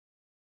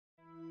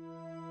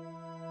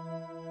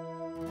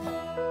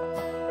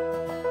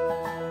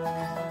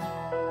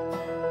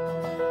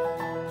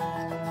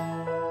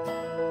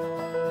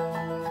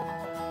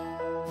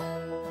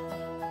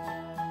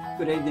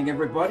Good evening,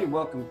 everybody.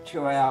 Welcome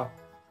to our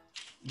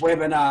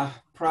webinar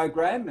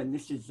program, and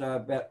this is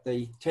about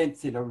the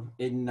 10th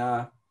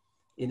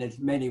in as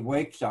many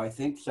weeks, I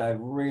think. So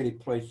really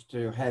pleased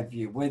to have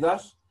you with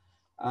us.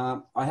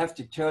 I have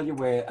to tell you,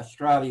 we're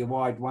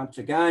Australia-wide once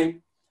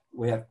again.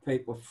 We have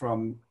people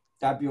from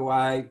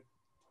WA,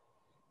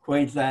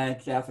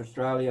 Queensland, South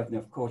Australia, and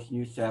of course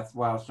New South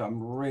Wales. So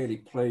I'm really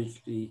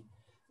pleased the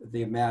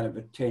amount of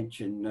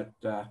attention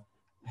that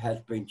has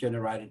been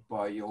generated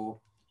by your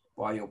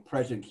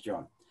presence,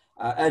 John.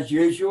 As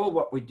usual,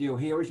 what we do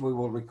here is we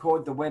will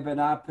record the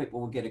webinar.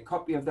 People will get a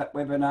copy of that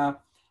webinar,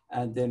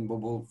 and then we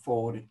will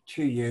forward it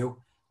to you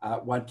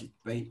once it's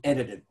been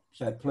edited.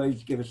 So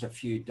please give us a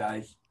few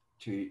days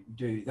to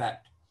do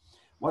that.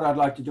 What I'd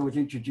like to do is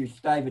introduce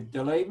David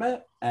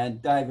DeLima,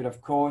 and David, of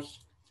course,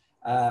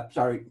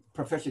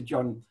 Professor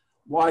John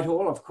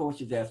Whitehall, of course,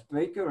 is our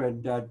speaker,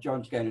 and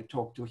John's going to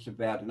talk to us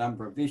about a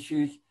number of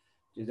issues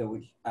to do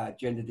with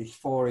gender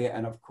dysphoria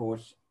and, of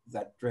course,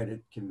 that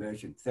dreaded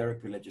conversion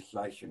therapy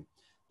legislation,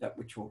 that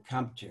which we'll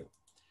come to.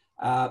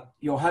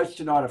 Your host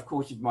tonight, of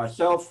course, is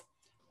myself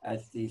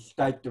as the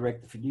State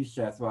Director for New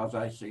South Wales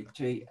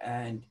ACT,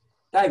 and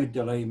David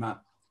DeLima,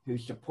 who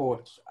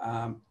supports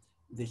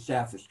the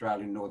South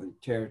Australian Northern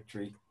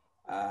Territory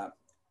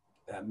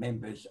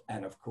members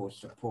and, of course,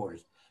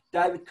 supporters.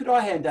 David, could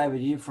I hand over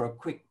to you for a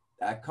quick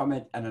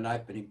comment and an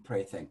opening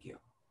prayer? Thank you.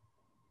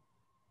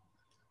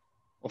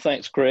 Well,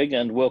 thanks, Greg,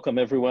 and welcome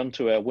everyone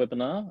to our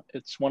webinar.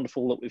 It's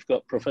wonderful that we've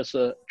got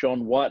Professor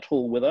John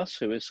Whitehall with us,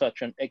 who is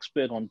such an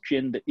expert on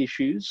gender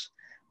issues.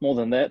 More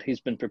than that, he's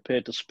been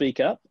prepared to speak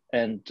up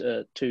and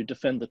to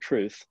defend the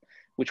truth,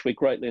 which we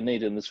greatly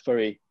need in this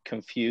very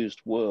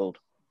confused world.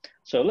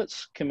 So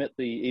let's commit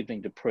the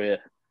evening to prayer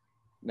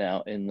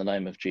now in the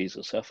name of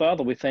Jesus. Our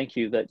Father, we thank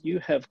you that you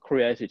have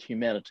created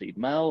humanity,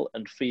 male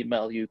and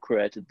female, you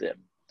created them.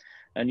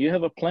 And you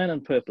have a plan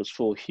and purpose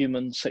for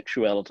human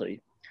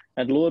sexuality.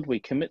 And Lord, we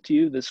commit to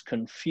you this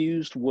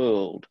confused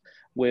world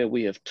where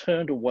we have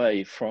turned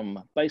away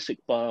from basic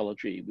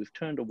biology. We've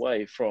turned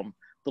away from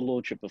the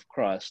Lordship of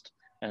Christ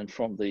and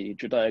from the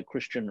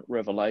Judeo-Christian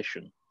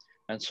revelation.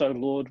 And so,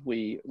 Lord,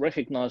 we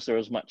recognize there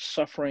is much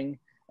suffering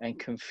and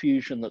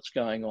confusion that's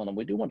going on. And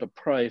we do want to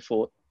pray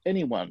for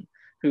anyone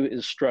who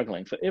is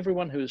struggling, for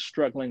everyone who is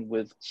struggling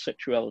with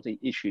sexuality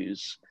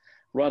issues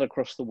right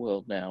across the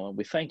world now. And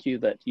we thank you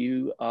that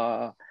you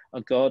are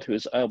a God who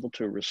is able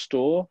to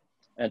restore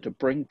and to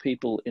bring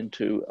people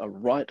into a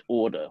right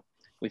order.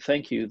 We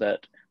thank you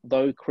that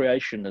though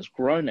creation is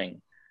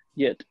groaning,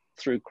 yet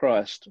through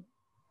Christ,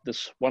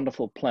 this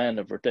wonderful plan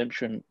of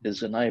redemption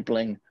is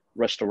enabling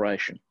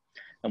restoration.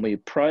 And we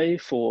pray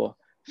for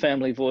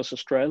FamilyVoice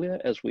Australia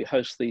as we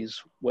host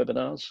these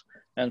webinars,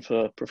 and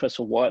for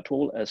Professor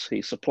Whitehall as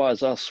he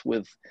supplies us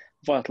with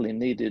vitally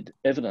needed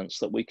evidence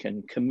that we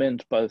can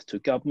commend both to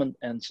government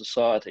and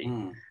society.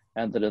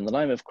 And that in the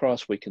name of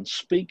Christ, we can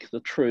speak the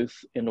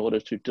truth in order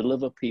to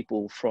deliver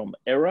people from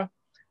error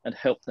and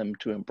help them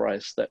to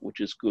embrace that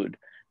which is good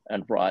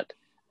and right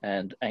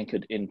and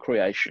anchored in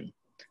creation.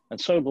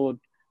 And so, Lord,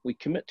 we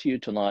commit to you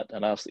tonight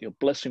and ask that your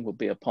blessing will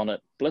be upon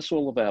it. Bless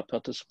all of our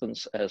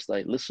participants as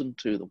they listen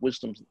to the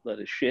wisdom that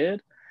is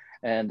shared.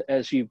 And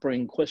as you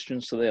bring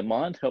questions to their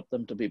mind, help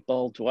them to be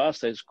bold to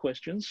ask those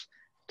questions,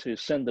 to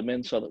send them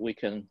in so that we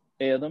can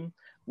air them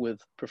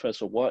with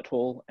Professor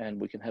Whitehall, and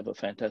we can have a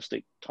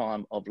fantastic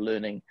time of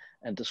learning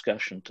and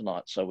discussion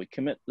tonight. So we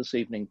commit this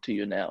evening to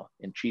you now,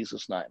 in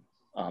Jesus' name.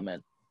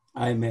 Amen.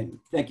 Amen.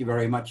 Thank you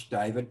very much,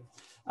 David.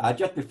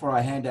 Just before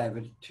I hand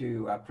over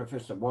to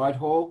Professor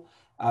Whitehall,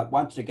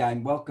 once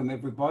again, welcome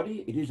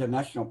everybody. It is a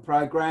national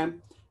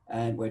program,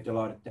 and we're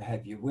delighted to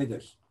have you with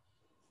us.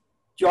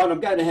 John, I'm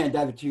going to hand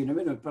over to you in a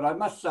minute, but I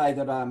must say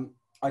that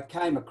I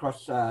came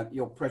across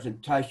your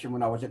presentation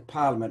when I was at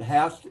Parliament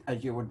House.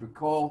 As you would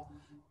recall,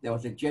 there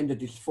was a gender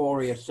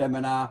dysphoria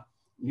seminar,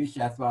 New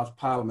South Wales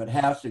Parliament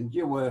House, and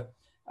you were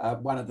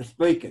one of the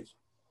speakers.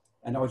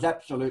 And I was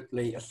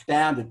absolutely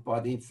astounded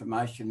by the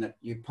information that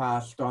you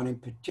passed on, in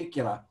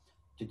particular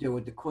to do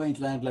with the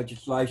Queensland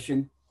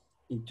legislation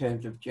in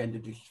terms of gender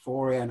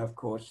dysphoria and, of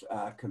course,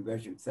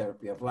 conversion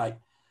therapy of late.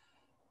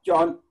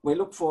 John, we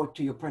look forward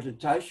to your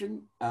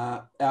presentation.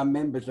 Our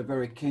members are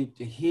very keen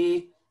to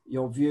hear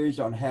your views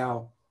on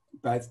how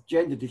both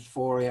gender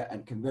dysphoria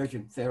and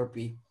conversion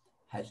therapy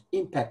has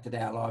impacted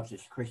our lives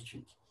as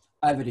Christians.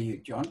 Over to you,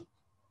 John.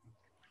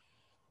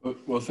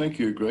 Well, thank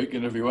you, Greg,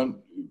 and everyone.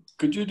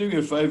 Could you do me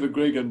a favour,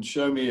 Greg, and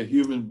show me a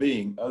human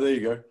being? Oh, there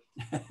you go.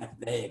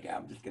 There you go.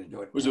 I'm just going to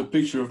do it. It was a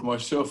picture of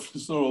myself.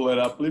 It's not all that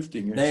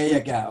uplifting. There you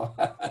go.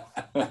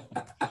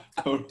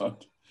 All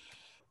right.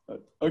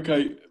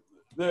 Okay.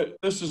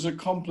 This is a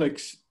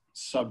complex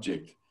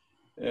subject,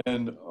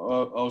 and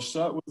I'll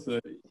start with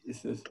the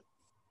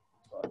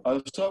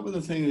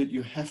thing that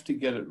you have to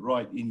get it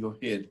right in your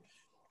head,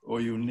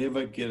 or you'll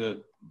never get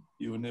it.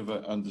 You will never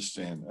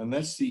understand, and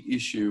that's the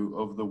issue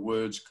of the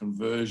words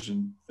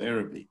conversion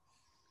therapy.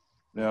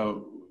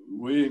 Now,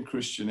 we in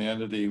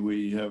Christianity,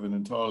 we have a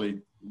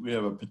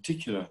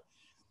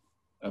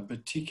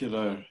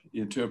particular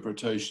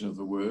interpretation of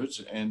the words,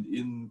 and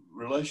in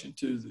relation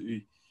to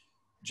the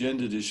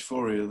gender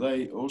dysphoria,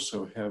 they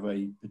also have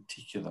a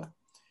particular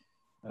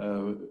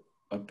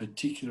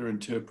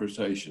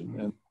interpretation,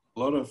 and a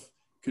lot of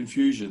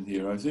confusion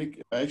here. I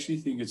actually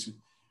think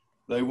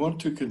they want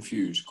to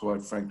confuse,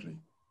 quite frankly.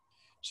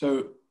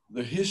 So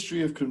the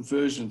history of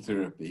conversion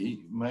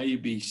therapy may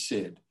be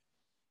said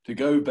to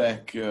go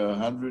back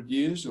 100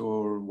 years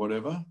or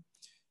whatever,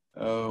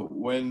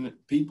 when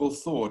people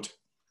thought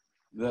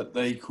that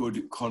they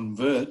could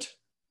convert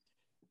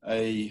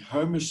a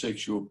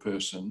homosexual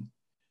person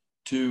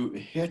to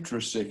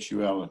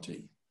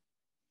heterosexuality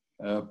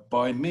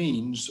by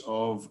means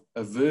of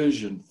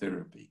aversion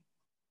therapy.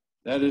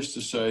 That is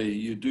to say,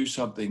 you do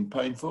something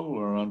painful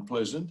or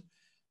unpleasant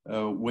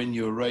when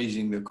you're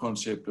raising the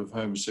concept of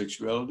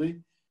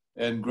homosexuality,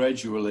 and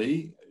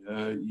gradually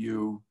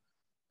you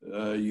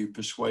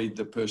persuade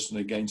the person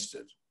against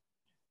it.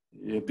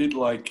 A bit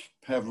like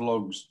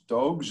Pavlov's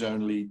dogs,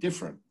 only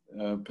different.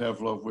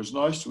 Pavlov was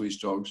nice to his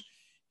dogs.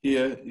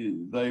 Here,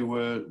 they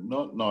were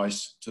not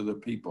nice to the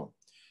people.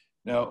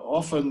 Now,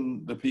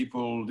 often the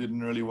people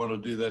didn't really want to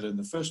do that in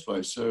the first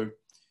place, so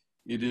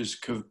it is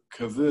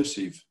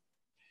coercive.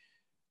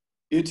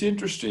 It's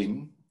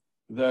interesting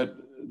that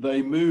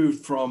they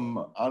moved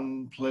from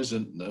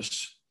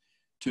unpleasantness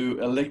to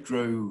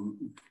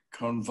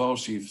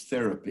electroconvulsive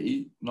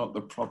therapy, not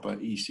the proper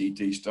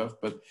ECT stuff,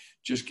 but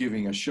just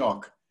giving a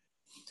shock.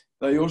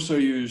 They also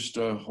used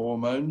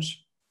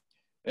hormones,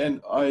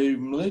 and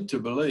I'm led to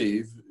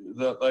believe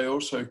that they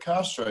also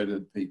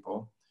castrated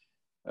people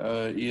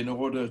in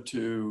order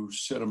to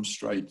set them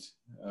straight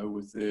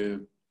with their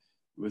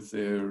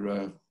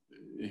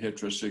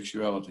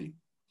heterosexuality.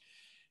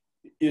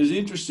 It is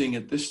interesting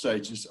at this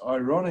stage, it's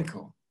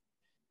ironical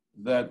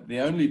that the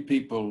only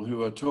people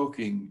who are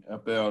talking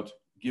about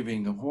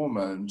giving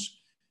hormones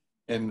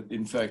and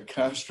in fact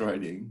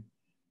castrating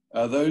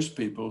are those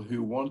people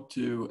who want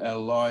to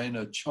align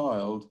a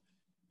child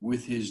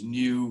with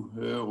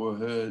her or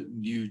her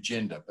new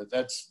gender. But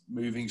that's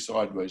moving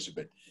sideways a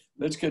bit.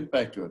 Let's get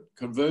back to it.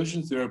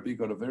 Conversion therapy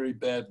got a very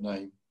bad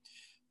name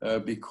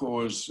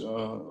because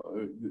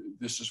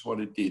this is what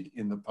it did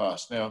in the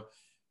past. Now,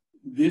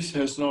 this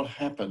has not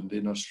happened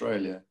in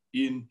Australia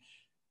in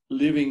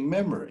living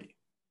memory.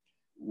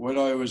 When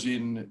I was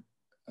in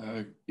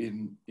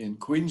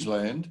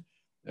Queensland,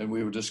 and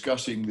we were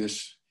discussing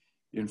this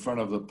in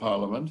front of the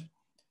Parliament,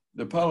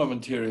 the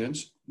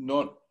parliamentarians,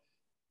 not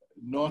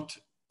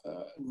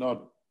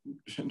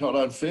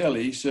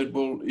unfairly, said,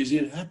 "Well, is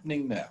it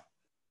happening now?"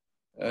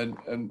 And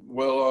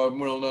well,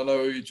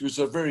 no, it was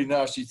a very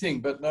nasty thing,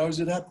 but no, is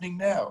it happening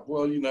now?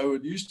 Well, you know,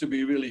 it used to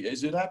be really,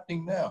 is it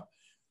happening now?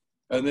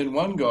 And then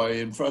one guy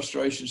in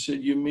frustration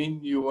said, "You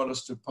mean you want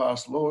us to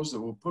pass laws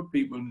that will put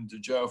people into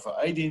jail for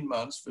 18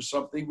 months for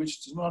something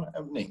which is not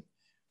happening?"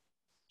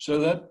 So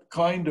that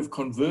kind of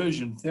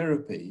conversion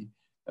therapy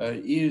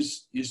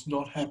is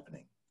not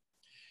happening.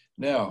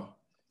 Now,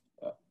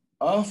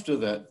 after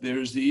that, there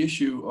is the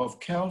issue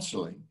of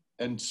counseling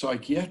and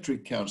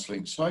psychiatric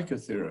counseling,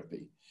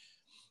 psychotherapy.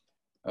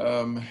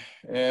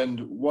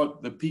 And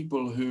what the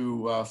people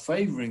who are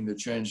favoring the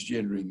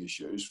transgendering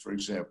issues, for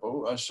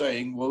example, are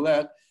saying, well,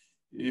 that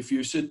if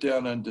you sit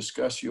down and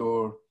discuss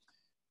your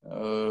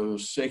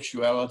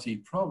sexuality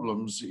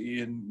problems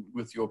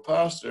with your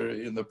pastor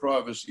in the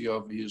privacy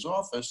of his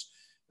office,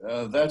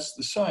 that's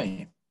the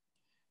same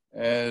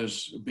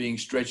as being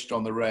stretched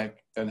on the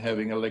rack and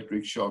having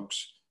electric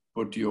shocks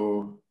put to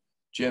your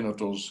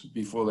genitals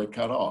before they're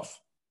cut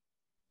off.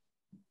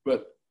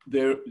 But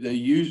they're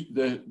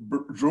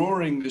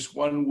drawing this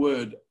one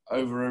word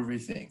over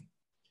everything,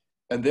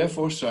 and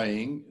therefore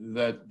saying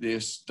that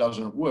this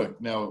doesn't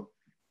work. Now,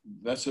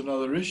 that's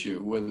another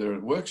issue, whether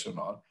it works or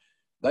not.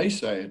 They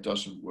say it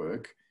doesn't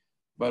work,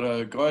 but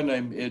a guy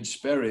named Ed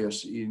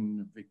Sparius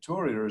in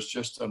Victoria has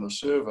just done a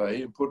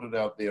survey and put it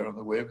out there on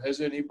the web.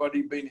 Has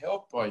anybody been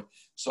helped by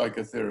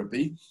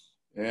psychotherapy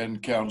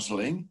and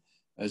counseling?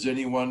 Has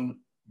anyone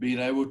been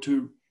able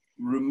to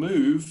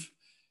remove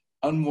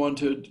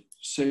unwanted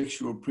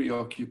sexual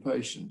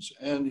preoccupations?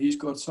 And he's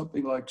got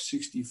something like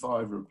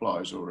 65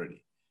 replies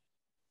already.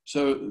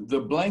 So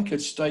the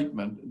blanket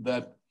statement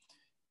that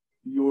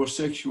your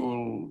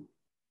sexual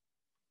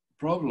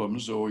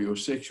problems or your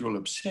sexual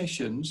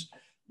obsessions,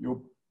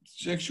 your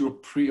sexual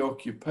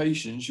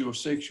preoccupations, your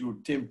sexual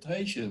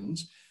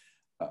temptations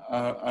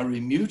are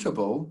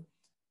immutable,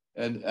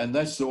 and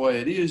that's the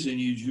way it is, and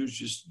you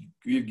just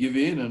give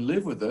in and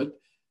live with it,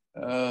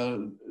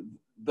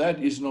 that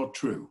is not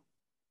true.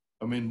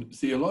 I mean,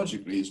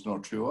 theologically, it's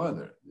not true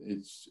either.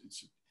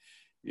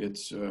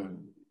 It's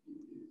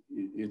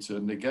a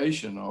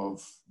negation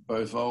of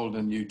both Old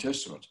and New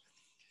Testament.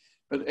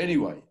 But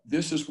anyway,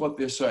 this is what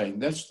they're saying.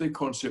 That's the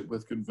concept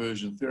with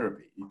conversion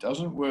therapy. It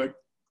doesn't work.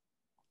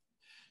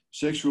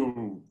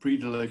 Sexual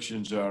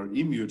predilections are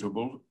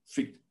immutable,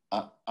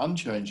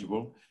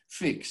 unchangeable,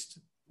 fixed.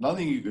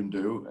 Nothing you can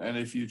do. And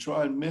if you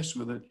try and mess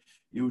with it,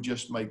 you'll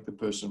just make the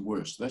person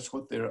worse. That's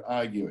what they're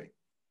arguing.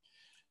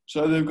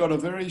 So they've got a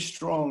very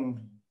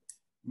strong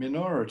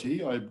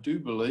minority, I do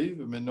believe,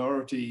 a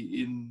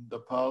minority in the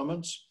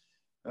parliaments,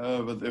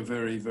 but they're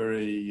very,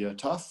 very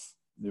tough.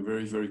 They're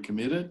very, very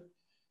committed.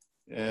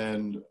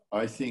 And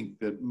I think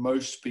that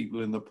most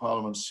people in the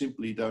parliament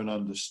simply don't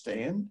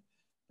understand,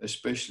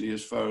 especially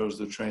as far as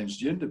the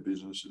transgender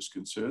business is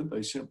concerned.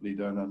 They simply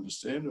don't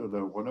understand or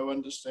don't want to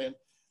understand.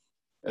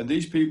 And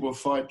these people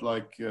fight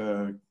like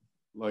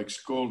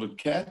scalded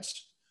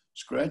cats,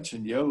 scratch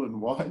and yell and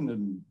whine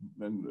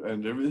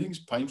and everything's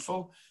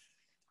painful.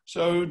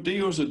 So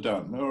deals are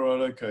done. All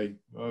right, okay,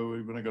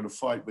 we're not going to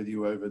fight with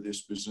you over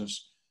this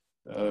business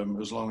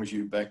as long as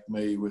you back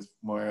me with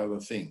my other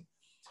thing.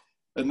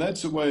 And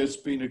that's the way it's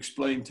been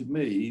explained to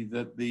me,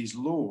 that these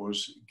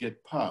laws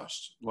get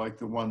passed, like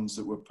the ones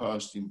that were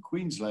passed in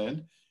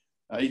Queensland,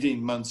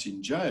 18 months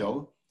in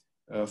jail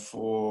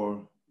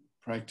for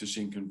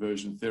practicing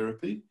conversion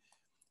therapy,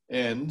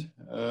 and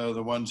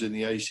the ones in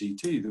the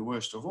ACT, the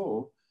worst of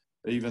all,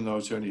 even though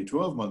it's only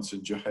 12 months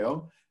in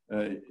jail,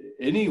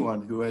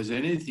 anyone who has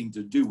anything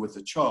to do with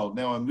a child.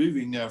 Now I'm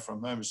moving now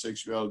from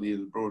homosexuality in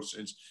the broad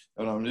sense,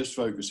 and I'm just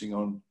focusing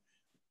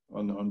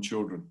on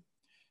children.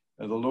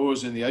 The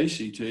laws in the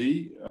ACT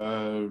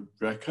are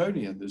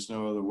draconian, there's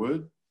no other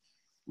word.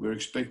 We're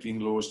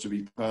expecting laws to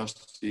be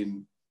passed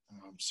in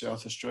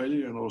South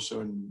Australia and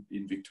also in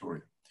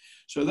Victoria.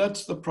 So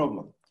that's the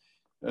problem.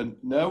 And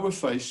now we're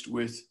faced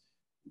with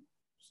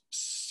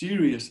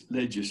serious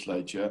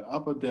legislature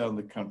up and down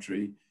the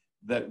country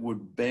that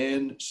would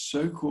ban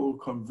so-called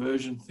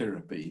conversion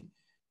therapy,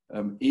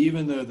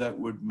 even though that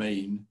would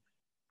mean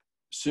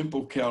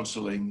simple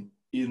counselling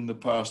in the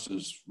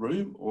pastor's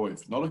room, or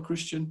if not a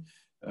Christian,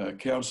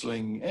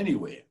 counselling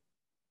anywhere.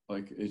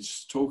 Like,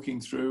 it's talking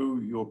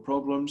through your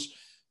problems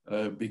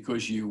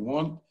because you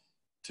want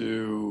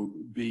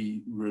to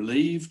be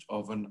relieved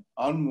of an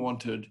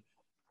unwanted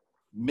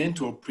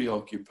mental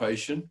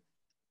preoccupation,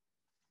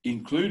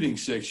 including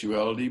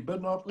sexuality,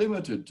 but not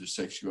limited to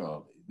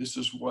sexuality. This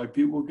is why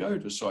people go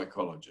to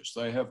psychologists.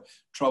 They have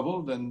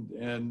trouble and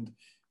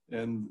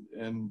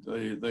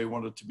they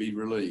want it to be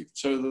relieved.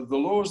 So the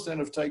laws then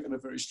have taken a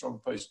very strong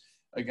pace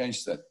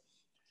against that.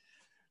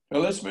 Now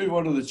let's move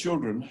on to the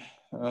children.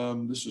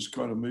 This is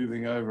kind of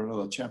moving over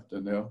another chapter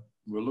now.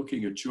 We're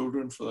looking at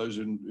children. For those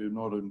who are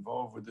not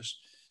involved with this,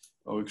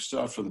 I'll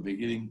start from the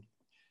beginning.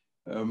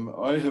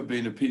 I have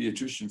been a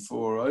pediatrician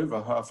for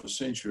over half a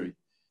century.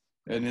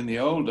 And in the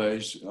old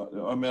days,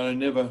 I mean, I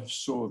never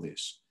saw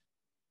this.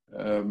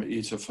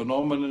 It's a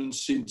phenomenon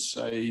since,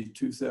 say,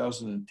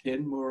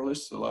 2010, more or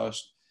less, the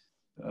last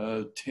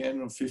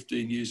 10 or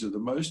 15 years at the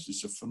most.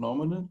 It's a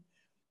phenomenon.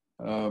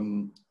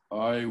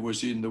 I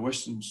was in the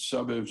western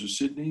suburbs of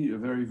Sydney, a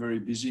very, very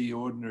busy,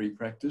 ordinary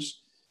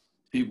practice.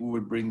 People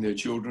would bring their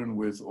children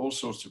with all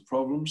sorts of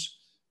problems,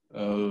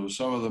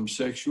 some of them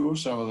sexual,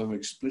 some of them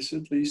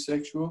explicitly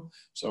sexual,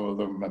 some of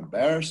them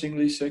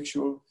embarrassingly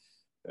sexual,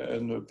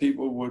 and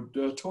people would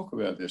talk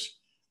about this.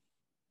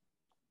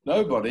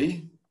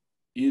 Nobody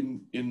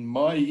in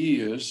my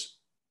years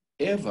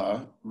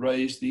ever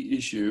raised the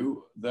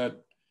issue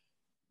that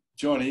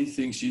Johnny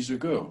thinks he's a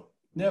girl.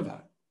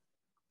 Never.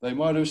 They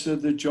might have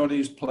said that Johnny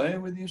is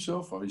playing with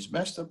himself, or he's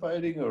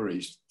masturbating, or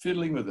he's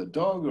fiddling with a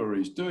dog, or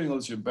he's doing all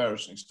this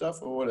embarrassing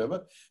stuff, or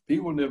whatever.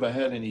 People never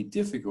had any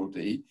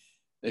difficulty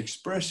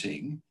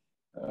expressing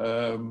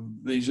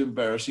these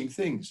embarrassing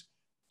things.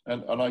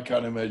 And I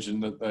can't imagine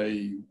that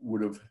they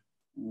would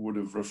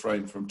have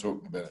refrained from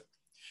talking about it.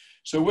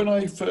 So when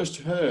I first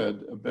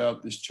heard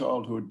about this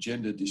childhood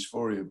gender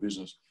dysphoria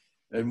business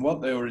and what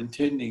they were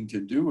intending to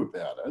do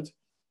about it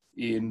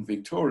in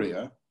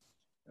Victoria,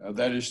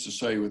 that is to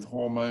say with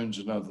hormones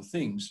and other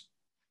things,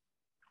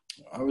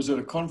 I was at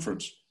a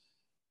conference,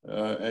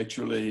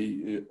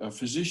 actually a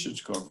physician's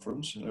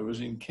conference, and it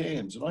was in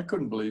Cairns, and I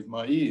couldn't believe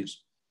my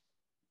ears.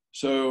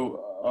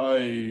 So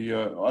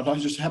I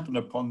just happened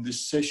upon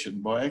this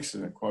session by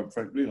accident, quite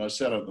frankly, and I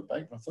sat at the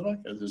back and I thought,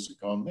 okay, this has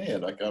gone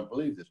mad. I can't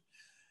believe this.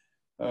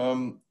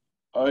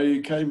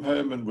 I came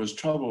home and was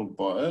troubled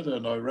by it,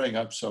 and I rang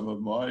up some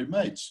of my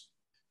mates,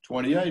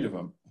 28 of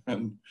them,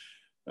 and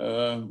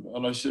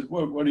I said,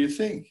 well, what do you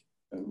think?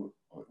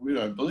 We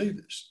don't believe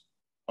this.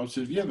 I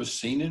said, have you ever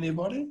seen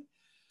anybody?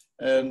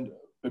 And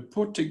it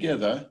put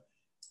together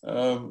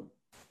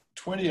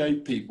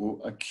 28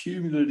 people, a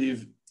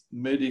cumulative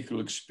medical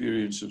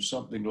experience of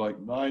something like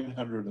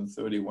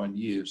 931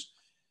 years,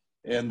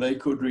 and they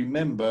could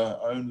remember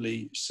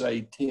only,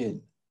 say,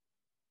 10.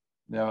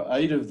 Now,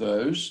 8 of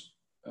those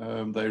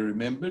they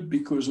remembered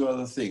because of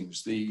other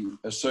things, the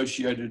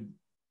associated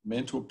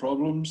mental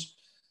problems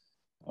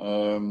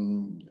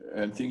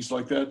and things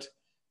like that,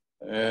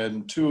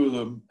 and 2 of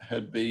them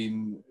had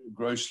been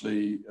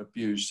grossly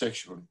abused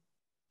sexually.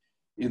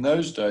 In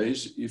those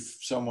days, if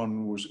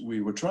someone was,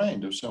 we were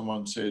trained, if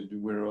someone said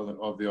we're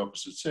of the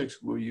opposite sex,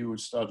 well, you would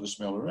start to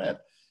smell a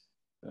rat.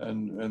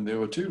 And there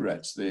were 2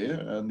 rats there,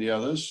 and the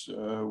others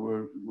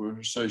were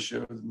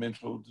associated with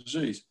mental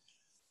disease.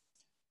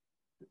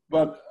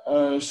 But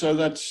so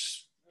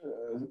that's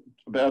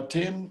about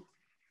 10.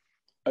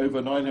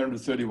 over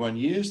 931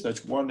 years.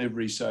 That's one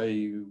every,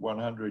 say,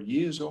 100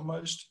 years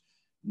almost.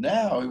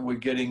 Now we're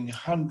getting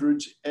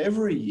hundreds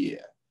every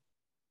year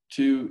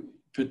to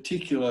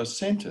particular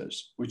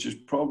centres, which is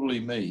probably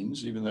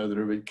means, even though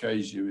they're a bit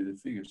cagey with the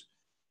figures,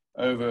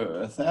 over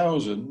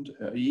 1,000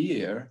 a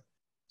year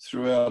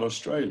throughout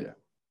Australia.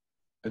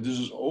 And this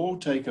has all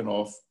taken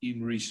off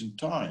in recent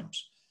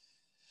times.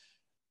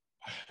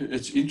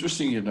 It's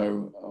interesting, you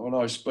know, when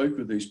I spoke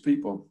with these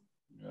people,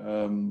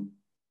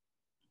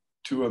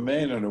 to a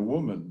man and a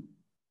woman,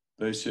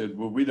 they said,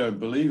 well, we don't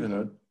believe in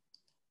it,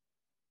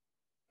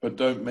 but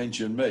don't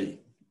mention me.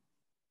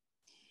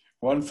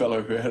 One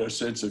fellow who had a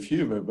sense of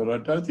humor, but I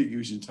don't think he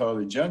was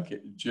entirely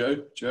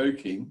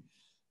joking,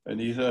 and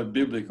he had a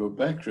biblical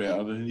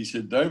background, and he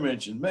said, don't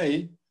mention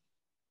me,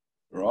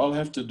 or I'll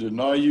have to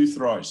deny you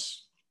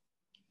thrice.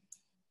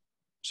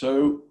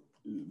 So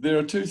there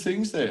are two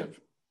things there.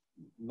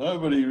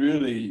 Nobody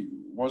really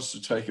wants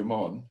to take them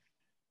on.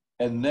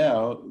 And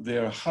now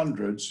there are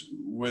hundreds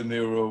when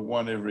there were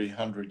one every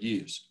 100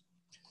 years.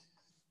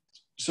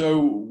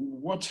 So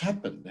what's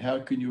happened? How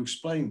can you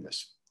explain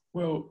this?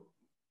 Well,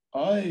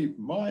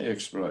 my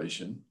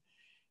explanation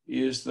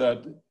is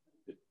that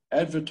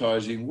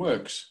advertising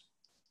works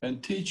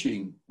and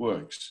teaching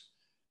works.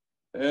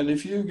 And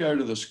if you go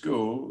to the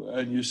school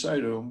and you say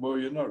to them, well,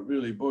 you're not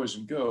really boys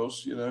and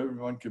girls, you know,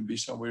 everyone can be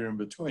somewhere in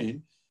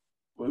between.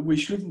 Well, we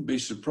shouldn't be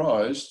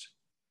surprised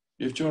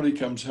if Johnny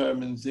comes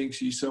home and thinks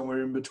he's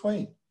somewhere in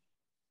between.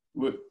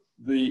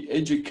 The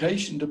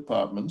education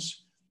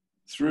departments,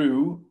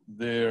 through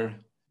their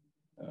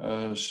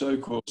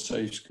so-called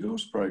Safe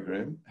Schools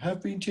program,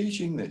 have been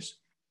teaching this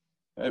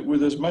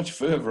with as much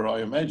fervour,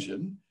 I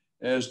imagine,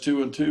 as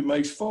 2 and 2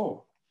 makes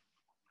 4.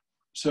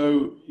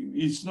 So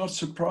it's not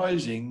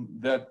surprising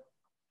that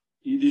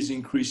it is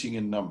increasing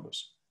in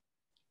numbers,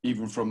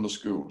 even from the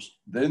schools.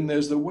 Then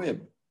there's the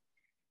web.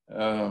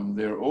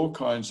 There are all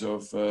kinds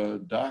of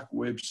dark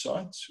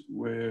websites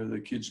where the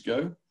kids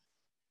go,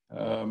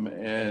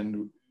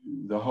 and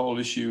the whole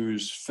issue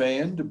is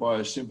fanned by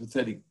a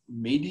sympathetic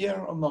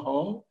media on the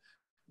whole.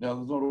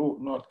 Now,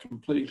 not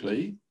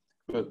completely,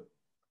 but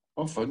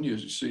often you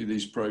see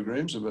these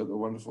programs about the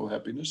wonderful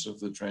happiness of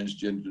the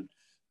transgendered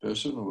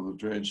person or the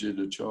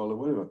transgender child or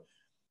whatever.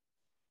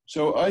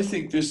 So I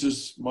think this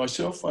is, I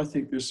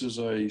think this is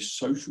a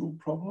social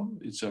problem.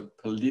 It's a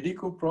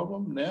political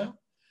problem now.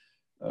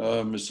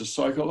 It's a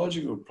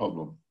psychological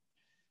problem.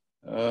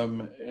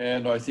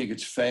 And I think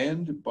it's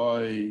fanned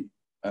by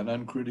an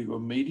uncritical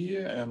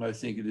media, and I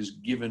think it is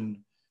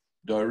given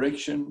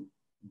direction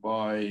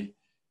by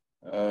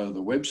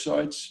the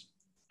websites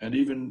and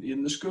even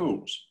in the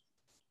schools,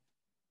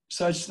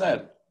 such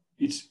that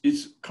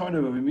it's kind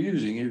of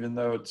amusing, even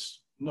though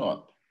it's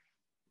not.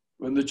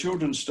 When the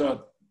children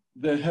start,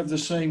 they have the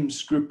same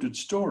scripted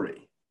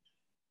story.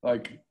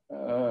 Like,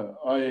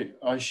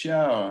 I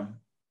shower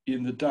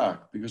in the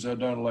dark because I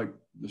don't like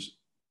the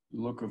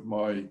look of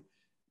my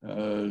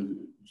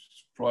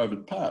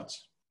private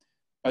parts.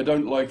 I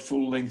don't like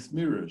full-length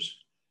mirrors.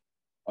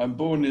 I'm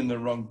born in the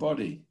wrong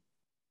body.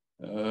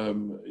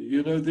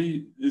 You know,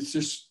 it's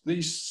just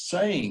these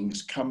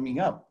sayings coming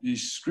up,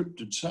 these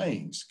scripted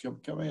sayings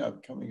coming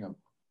up.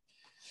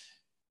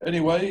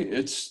 Anyway,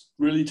 it's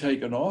really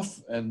taken off,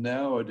 and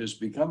now it has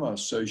become a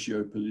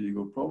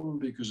socio-political problem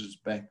because it's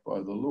backed by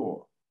the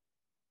law.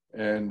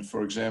 And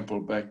for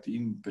example, backed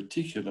in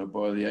particular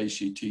by the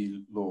ACT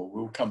law.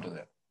 We'll come to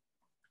that.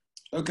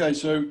 Okay,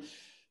 so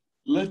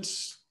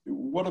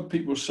what do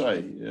people say?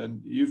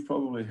 And you've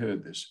probably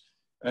heard this.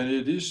 And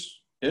it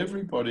is,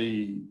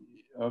 everybody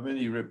of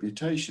any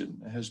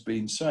reputation has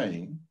been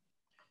saying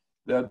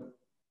that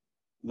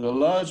the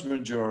large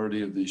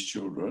majority of these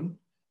children,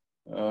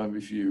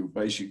 if you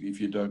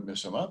don't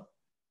mess them up,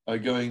 are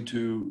going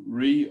to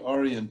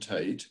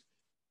reorientate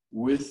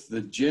with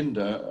the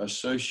gender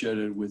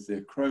associated with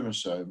their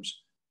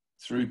chromosomes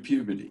through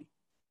puberty.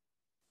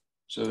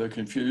 So they're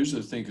confused,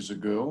 they think it's a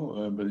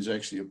girl, but he's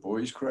actually a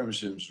boy. His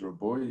chromosomes are a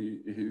boy.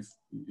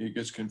 He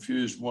gets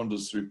confused,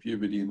 wanders through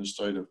puberty in a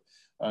state of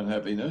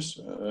unhappiness,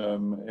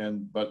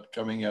 but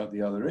coming out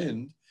the other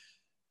end,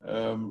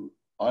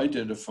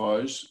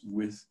 identifies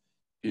with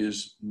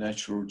his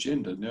natural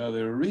gender. Now,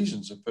 there are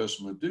reasons a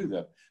person would do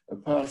that.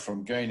 Apart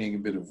from gaining a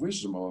bit of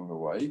wisdom along the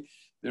way,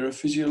 there are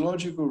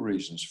physiological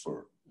reasons for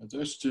it. And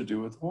that's to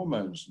do with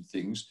hormones and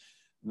things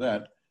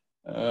that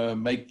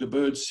make the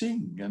birds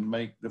sing and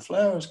make the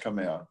flowers come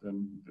out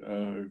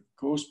and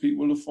cause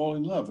people to fall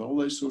in love, all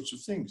those sorts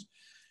of things.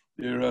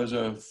 There is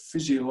a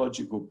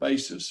physiological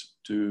basis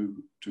to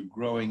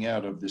growing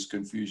out of this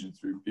confusion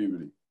through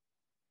puberty.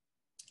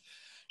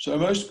 So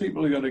most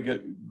people are going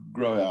to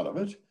grow out of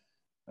it.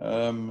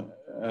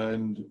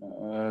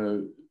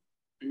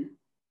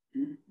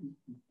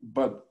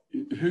 But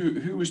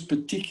who is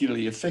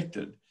particularly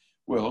affected?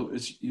 Well,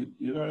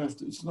 you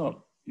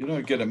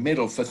don't get a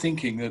medal for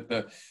thinking that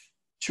the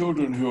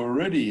children who are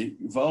already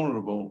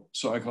vulnerable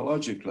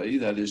psychologically,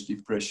 that is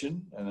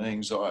depression and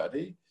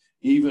anxiety,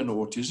 even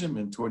autism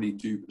in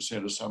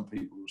 22% of some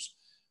people's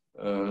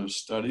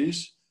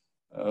studies,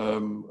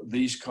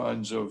 these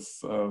kinds of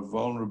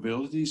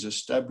vulnerabilities,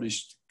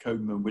 established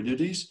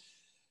comorbidities,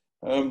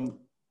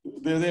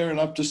 they're there in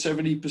up to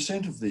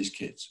 70% of these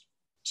kids.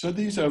 So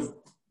these are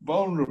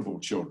vulnerable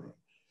children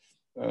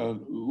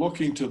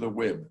looking to the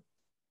web.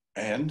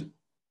 And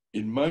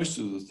in most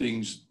of the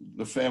things,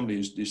 the family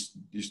is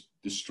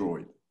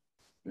destroyed.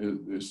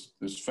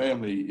 There's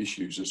family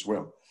issues as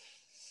well.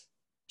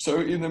 So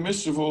in the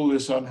midst of all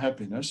this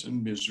unhappiness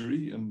and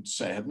misery and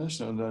sadness,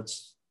 and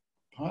that's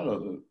part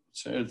of the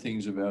sad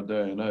things of our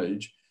day and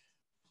age,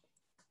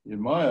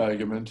 in my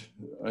argument,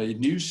 a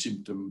new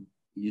symptom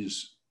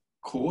is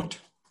caught,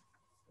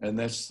 and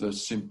that's the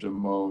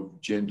symptom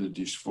of gender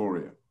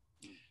dysphoria.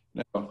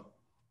 Now,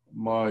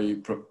 my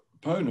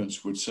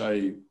proponents would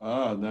say,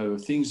 no,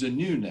 things are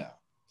new now.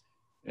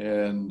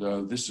 And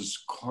this is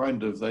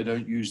kind of, they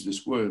don't use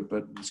this word,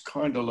 but it's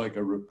kind of like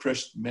a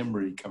repressed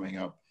memory coming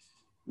up.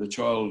 The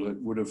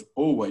child would have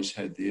always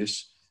had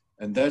this,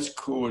 and that's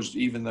caused,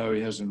 even though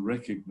he hasn't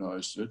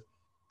recognized it,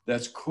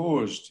 that's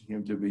caused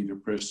him to be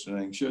depressed and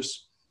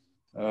anxious.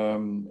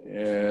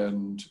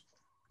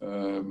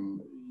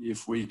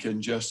 If we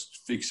can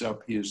just fix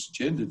up his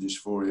gender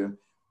dysphoria,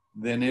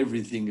 then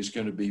everything is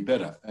going to be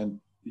better. And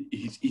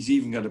he's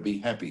even going to be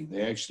happy.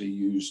 They actually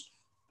use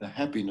the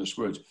happiness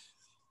words.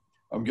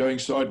 I'm going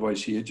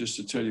sideways here just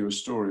to tell you a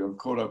story. I'm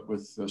caught up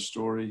with a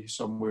story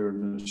somewhere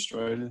in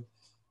Australia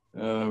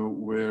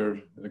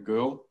where a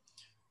girl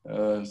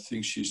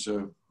thinks she's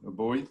a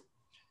boy,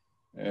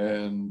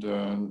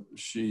 and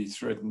she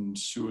threatened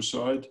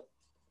suicide,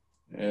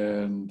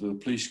 and the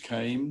police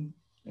came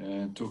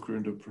and took her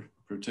into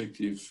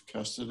protective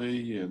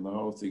custody, and the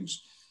whole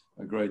thing's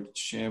a great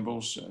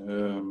shambles.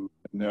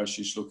 Now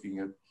she's looking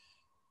at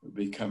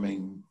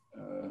becoming,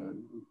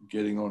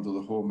 getting onto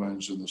the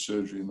hormones and the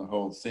surgery and the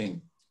whole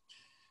thing.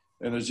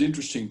 And it's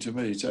interesting to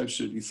me, it's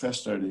absolutely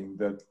fascinating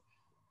that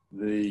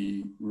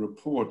the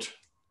report,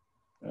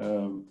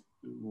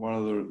 one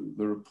of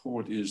the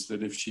report is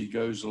that if she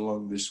goes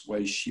along this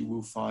way, she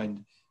will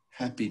find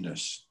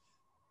happiness.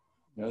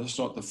 Now, that's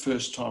not the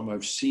first time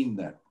I've seen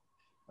that.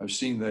 I've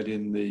seen that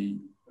in the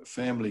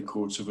family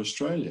courts of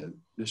Australia.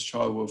 This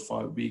child will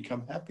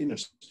become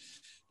happiness.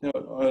 Now,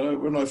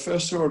 when I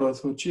first saw it, I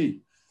thought,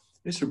 gee,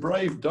 it's a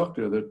brave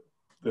doctor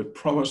that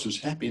promises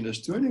happiness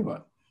to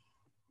anyone.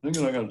 I'm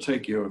going to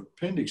take your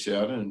appendix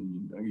out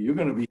and you're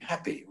going to be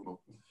happy.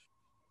 Well,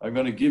 I'm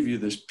going to give you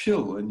this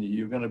pill and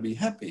you're going to be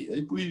happy.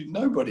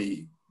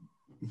 Nobody's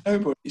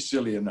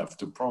silly enough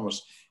to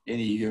promise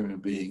any human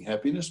being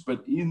happiness,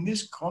 but in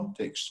this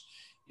context,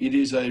 it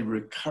is a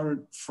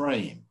recurrent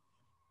frame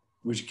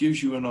which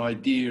gives you an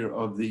idea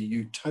of the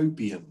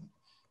utopian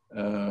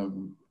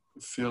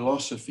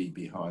philosophy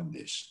behind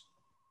this,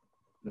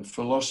 the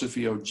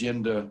philosophy of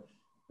gender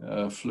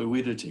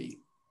fluidity.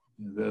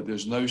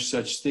 There's no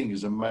such thing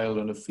as a male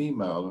and a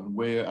female, and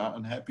where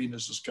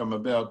unhappiness has come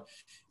about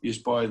is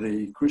by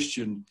the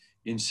Christian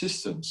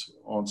insistence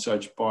on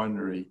such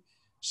binary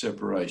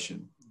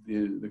separation,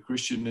 the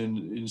Christian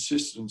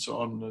insistence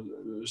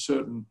on a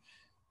certain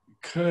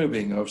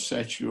curbing of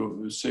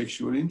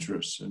sexual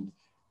interests. And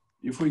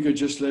if we could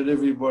just let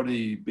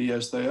everybody be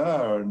as they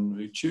are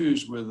and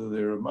choose whether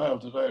they're a male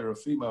today or a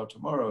female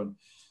tomorrow, and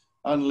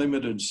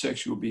unlimited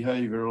sexual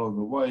behavior along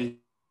the way,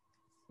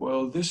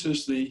 well, this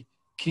is the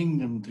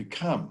kingdom to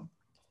come.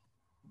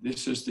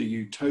 This is the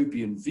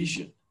utopian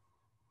vision.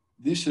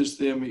 This is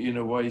them in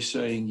a way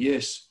saying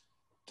yes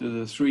to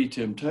the three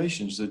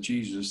temptations that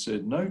Jesus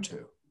said no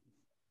to.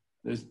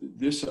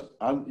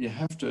 You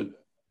have to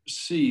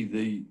see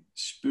the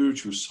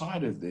spiritual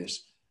side of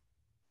this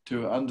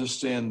to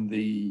understand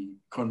the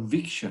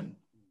conviction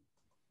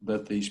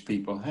that these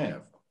people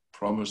have,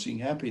 promising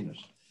happiness.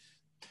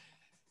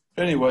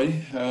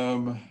 Anyway,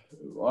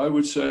 I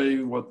would say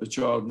what the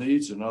child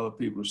needs, and other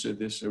people have said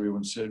this,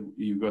 everyone said,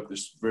 you've got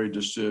this very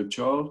disturbed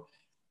child,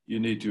 you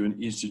need to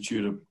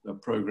institute a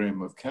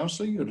program of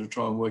counselling or to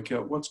try and work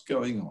out what's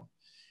going on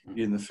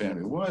in the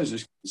family. Why is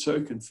this so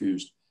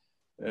confused?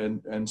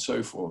 And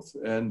so forth.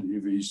 And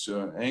if he's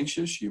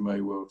anxious, you may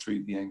well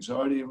treat the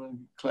anxiety. I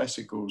mean,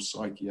 classical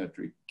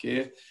psychiatric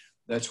care.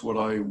 That's what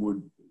I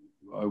would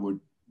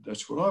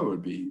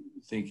be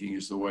thinking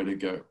is the way to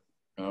go.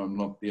 I'm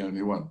not the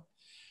only one.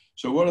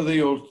 So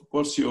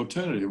what's the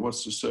alternative?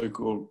 What's the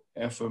so-called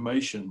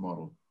affirmation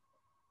model?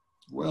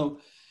 Well,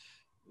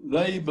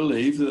 they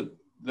believe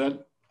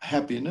that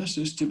happiness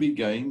is to be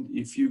gained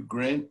if you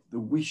grant the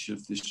wish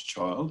of this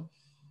child.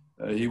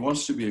 He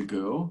wants to be a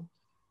girl.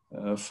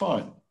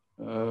 Fine,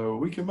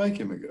 we can make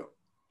him a girl.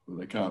 Well,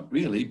 they can't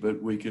really,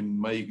 but we can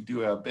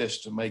do our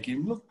best to make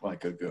him look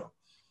like a girl.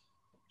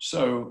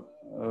 So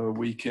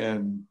we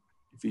can,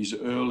 if he's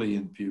early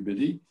in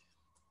puberty,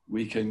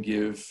 we can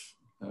give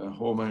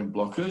hormone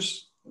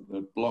blockers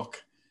that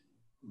block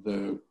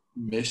the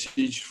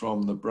message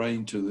from the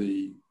brain to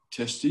the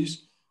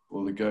testes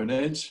or the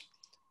gonads.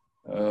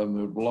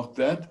 That block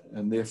that,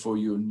 and therefore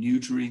you're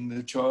neutering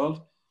the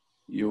child.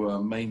 You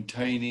are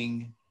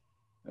maintaining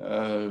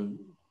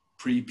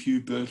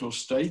pre-pubertal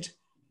state,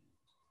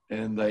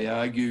 and they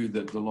argue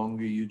that the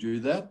longer you do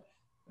that,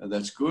 And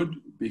that's good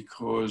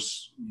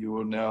because you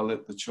will now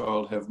let the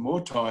child have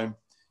more time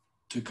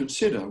to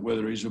consider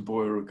whether he's a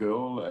boy or a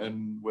girl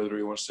and whether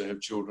he wants to have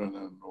children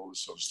and all this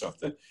sort of stuff.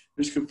 That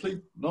is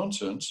complete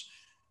nonsense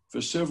for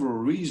several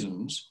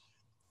reasons.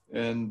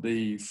 And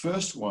the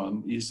first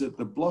one is that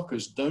the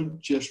blockers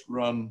don't just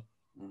run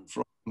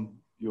from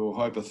your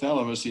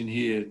hypothalamus in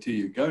here to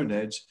your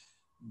gonads,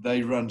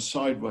 they run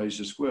sideways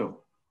as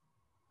well.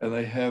 And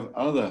they have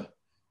other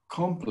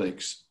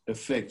complex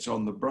effects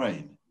on the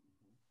brain.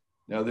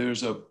 Now,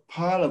 there's a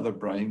part of the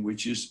brain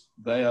which is,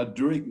 they are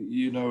doing,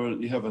 you know,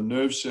 you have a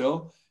nerve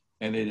cell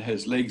and it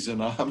has legs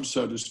and arms,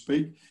 so to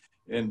speak.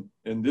 And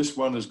this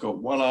one has got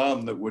one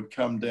arm that would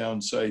come down,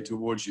 say,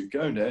 towards your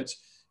gonads,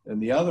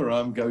 and the other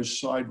arm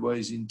goes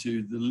sideways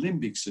into the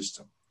limbic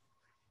system.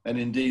 And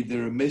indeed,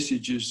 there are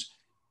messages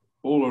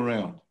all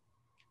around.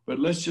 But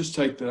let's just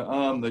take the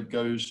arm that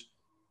goes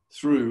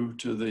through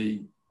to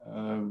the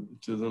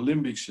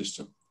limbic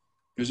system.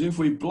 Because if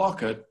we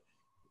block it,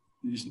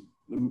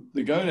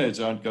 the gonads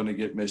aren't going to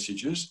get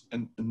messages,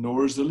 and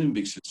nor is the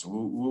limbic system.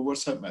 Well,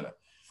 what's that matter?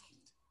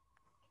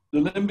 The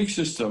limbic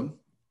system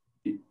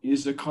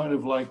is a kind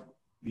of like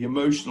the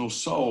emotional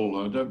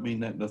soul. I don't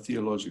mean that in a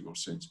theological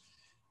sense.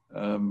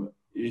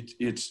 It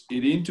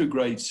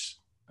integrates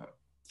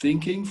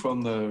thinking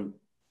from the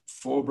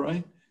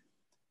forebrain,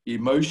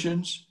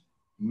 emotions,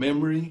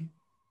 memory,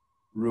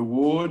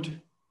 reward,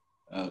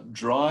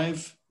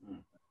 drive,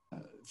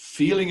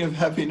 feeling of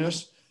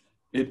happiness.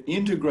 It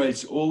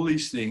integrates all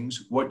these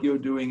things, what you're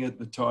doing at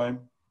the time,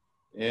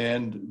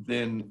 and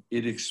then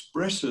it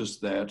expresses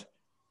that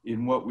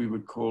in what we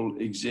would call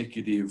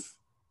executive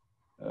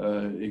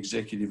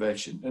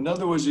action. In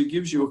other words, it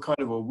gives you a kind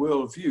of a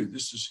worldview.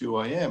 This is who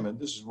I am, and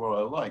this is what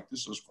I like.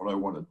 This is what I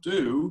want to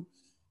do.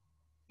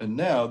 And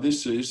now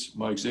this is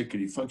my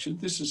executive function.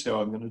 This is how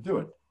I'm going to do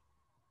it.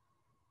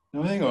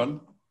 Now, hang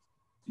on.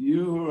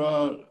 You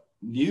are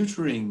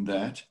neutering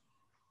that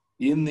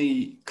in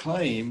the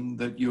claim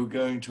that you're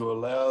going to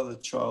allow the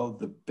child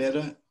the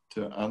better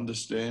to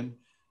understand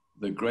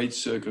the great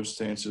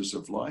circumstances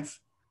of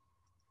life.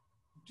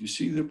 Do you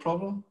see the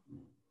problem?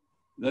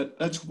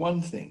 That's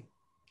one thing.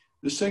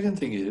 The second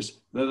thing is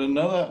that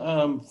another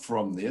arm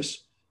from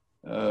this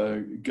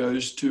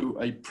goes to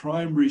a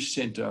primary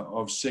center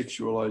of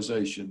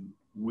sexualization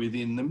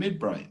within the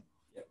midbrain.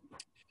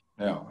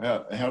 Now,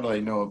 how do they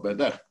know about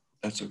that?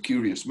 That's a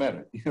curious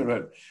matter. You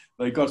know,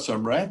 they got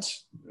some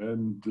rats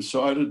and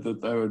decided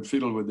that they would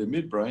fiddle with their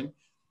midbrain,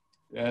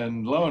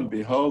 and lo and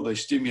behold, they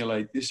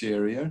stimulate this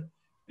area,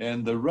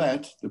 and the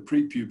rat, the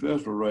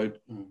prepubertal rat,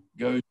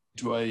 goes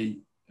to a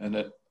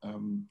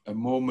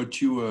more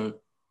mature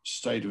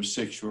state of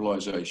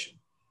sexualization.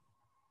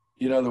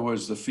 In other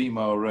words, the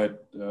female rat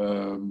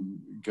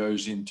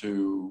goes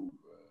into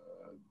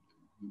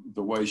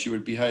the way she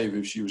would behave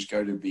if she was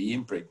going to be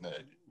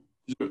impregnated.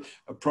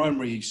 A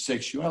primary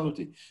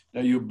sexuality.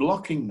 Now you're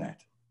blocking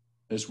that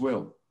as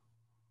well.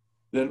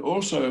 Then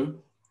also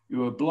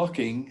you are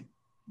blocking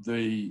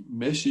the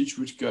message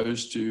which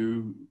goes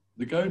to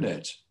the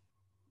gonads.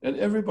 And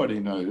everybody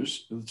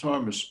knows at the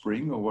time of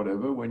spring or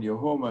whatever, when your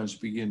hormones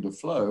begin to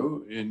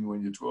flow in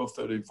when you're 12,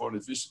 13, 14,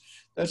 15,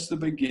 that's the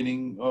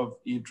beginning of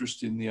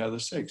interest in the other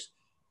sex.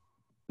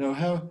 Now,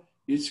 how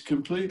it's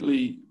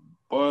completely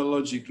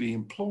biologically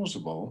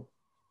implausible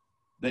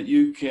that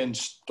you can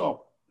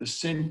stop the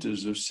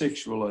centers of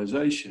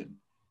sexualization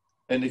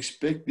and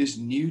expect this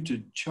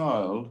neutered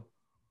child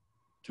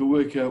to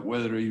work out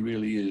whether he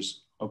really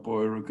is a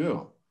boy or a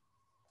girl.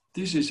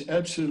 This is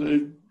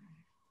absolute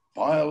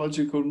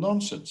biological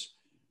nonsense.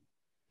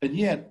 And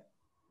yet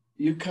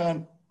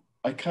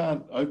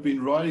I've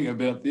been writing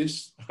about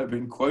this. I've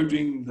been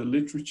quoting the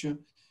literature,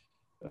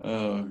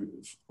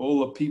 all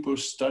the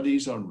people's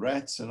studies on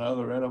rats and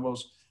other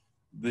animals.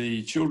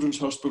 The children's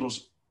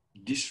hospitals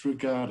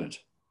disregard it.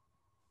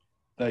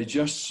 They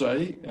just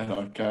say, and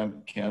I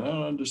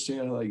cannot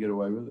understand how they get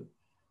away with it,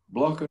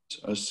 blockers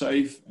are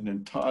safe and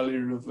entirely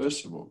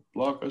reversible.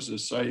 Blockers are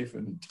safe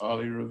and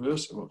entirely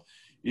reversible.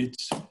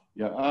 It's,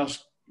 you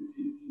ask,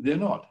 they're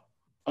not.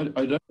 I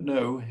don't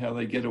know how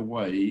they get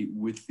away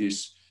with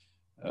this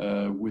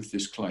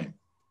claim.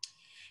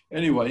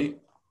 Anyway,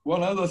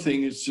 one other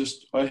thing is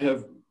just, I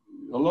have,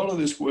 a lot of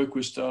this work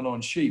was done on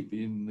sheep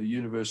in the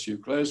University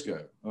of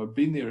Glasgow. I've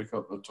been there a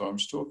couple of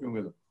times talking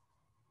with them.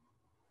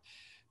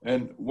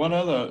 And one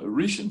other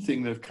recent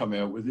thing they've come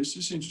out with, this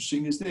is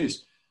interesting, is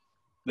this,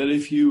 that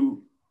if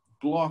you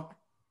block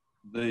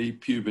the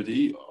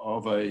puberty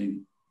of a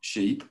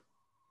sheep,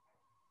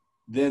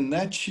 then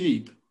that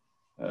sheep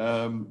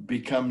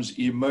becomes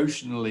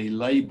emotionally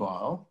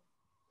labile,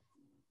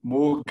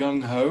 more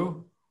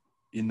gung-ho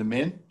in the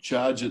men,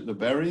 charge at the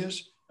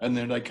barriers, and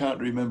then they can't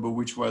remember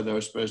which way they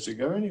were supposed to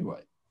go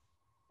anyway.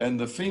 And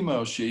the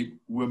female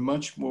sheep were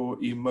much more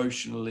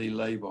emotionally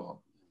labile,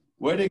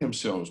 wetting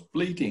themselves,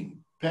 bleating,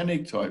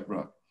 panic type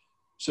rock.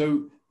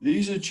 So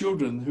these are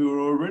children who are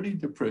already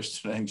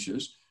depressed and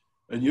anxious,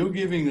 and you're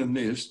giving them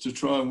this to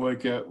try and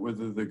work out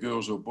whether they're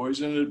girls or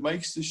boys, and it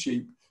makes the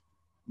sheep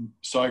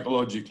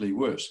psychologically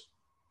worse.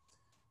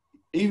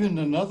 Even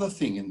another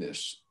thing in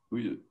this,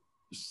 we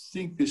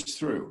think this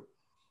through.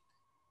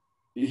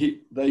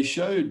 They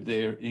showed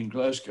there in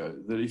Glasgow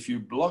that if you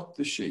block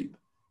the sheep,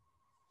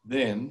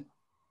 then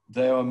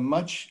they are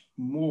much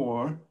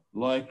more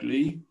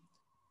likely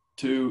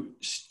to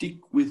stick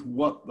with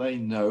what they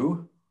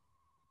know.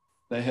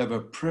 They have a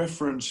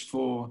preference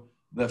for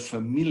the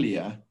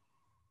familiar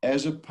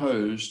as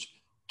opposed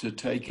to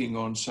taking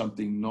on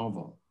something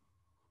novel.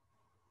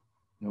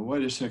 Now,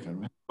 wait a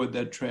second. How would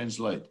that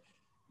translate?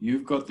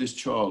 You've got this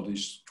child,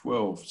 he's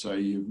 12, say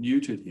you've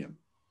neutered him,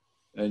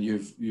 and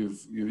you've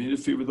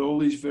interfered with all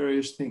these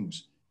various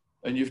things,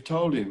 and you've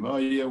told him, oh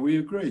yeah, we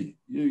agree.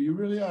 You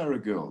really are a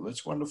girl.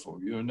 That's wonderful.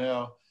 You're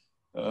now,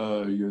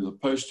 you're the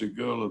poster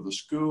girl of the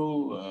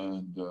school,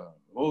 and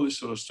all this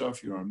sort of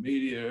stuff. You're on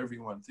media.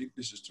 Everyone thinks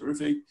this is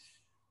terrific.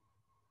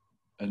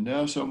 And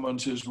now someone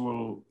says,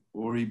 well,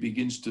 or he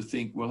begins to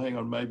think, well, hang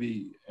on,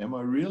 maybe, am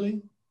I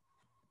really?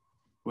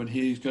 When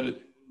he's got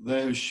it,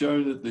 they have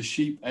shown that the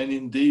sheep, and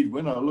indeed,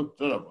 when I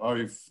looked it up,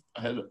 I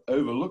had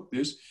overlooked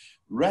this,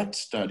 rat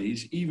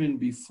studies, even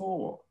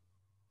before,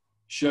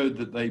 showed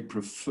that they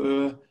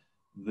prefer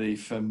the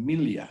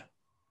familiar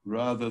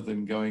rather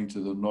than going to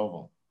the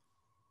novel.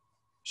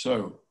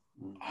 So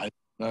I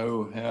don't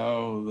know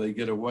how they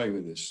get away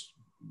with this.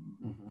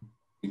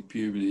 In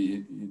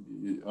puberty,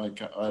 I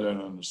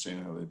don't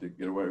understand how they did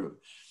get away with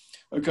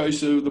it. Okay,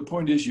 so the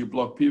point is you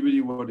block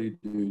puberty. What do you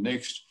do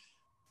next?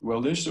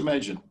 Well, let's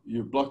imagine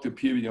you've blocked the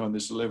puberty on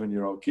this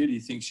 11-year-old kid. He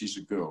thinks he's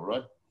a girl,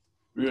 right?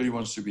 Really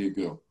wants to be a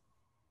girl.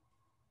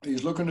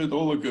 He's looking at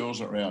all the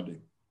girls around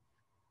him.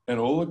 And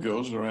all the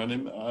girls around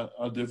him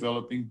are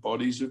developing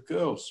bodies of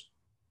girls.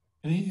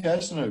 And he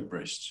has no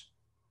breasts.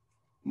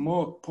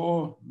 More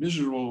poor,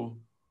 miserable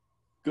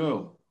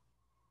girl.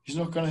 He's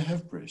not going to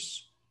have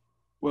breasts.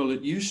 Well,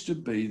 it used to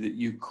be that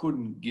you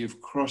couldn't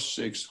give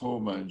cross-sex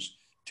hormones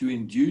to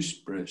induce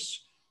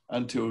breasts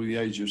until the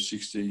age of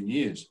 16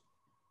 years.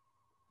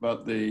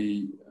 But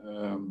the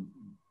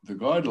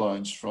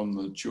guidelines from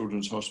the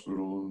Children's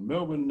Hospital in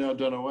Melbourne now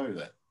done away with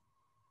that.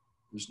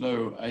 There's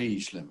no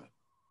age limit.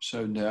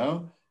 So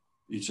now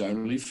it's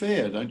only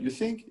fair, don't you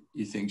think?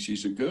 He thinks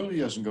he's a girl, he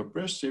hasn't got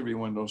breasts,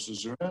 everyone else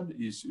is around,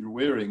 he's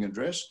wearing a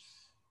dress,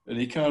 and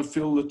he can't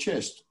fill the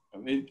chest. I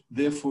mean,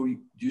 therefore, do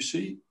you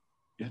see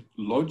how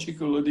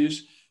logical it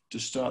is to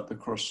start the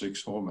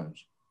cross-sex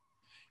hormones?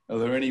 Are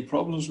there any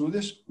problems with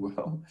this?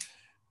 Well,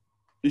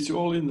 it's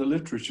all in the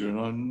literature,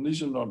 and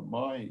these are not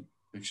my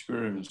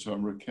experiments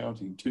I'm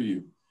recounting to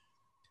you.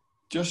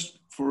 Just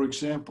for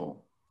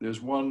example,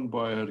 there's one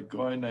by a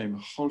guy named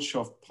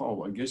Holshoff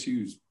Pol. I guess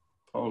he was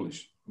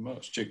Polish. I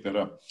must check that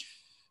up.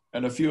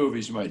 And a few of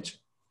his mates.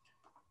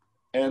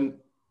 And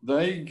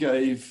they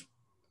gave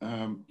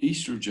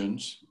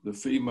estrogens, the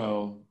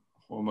female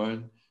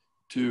hormone,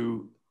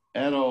 to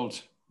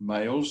adult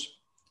males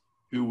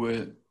who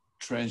were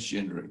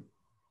transgendering.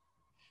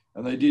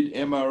 And they did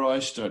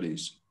MRI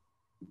studies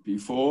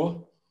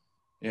before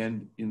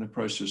and in the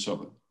process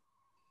of it.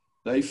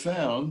 They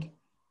found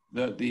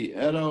that the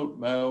adult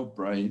male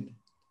brain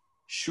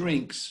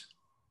shrinks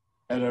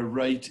at a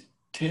rate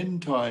 10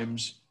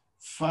 times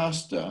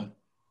faster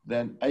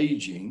than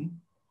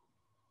aging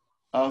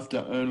after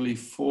only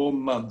 4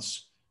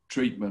 months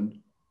treatment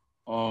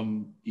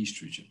on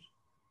estrogen.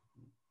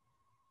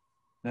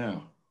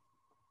 Now,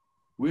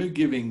 we're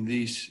giving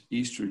these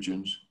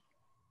estrogens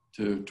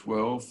to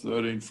 12,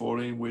 13,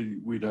 14,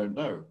 we don't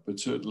know, but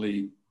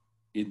certainly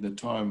in the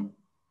time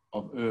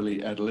of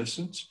early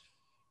adolescence,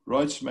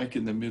 right smack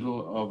in the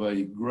middle of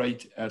a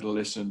great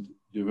adolescent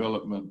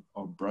development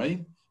of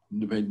brain.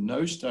 There have been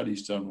no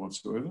studies done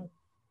whatsoever.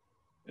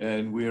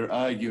 And we're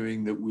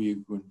arguing that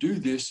we will do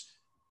this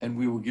and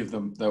we will give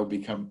them, they'll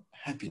become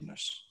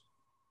happiness.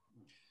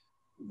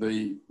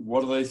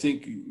 What do they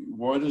think?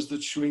 Why does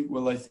it shrink?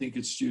 Well, they think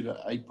it's due to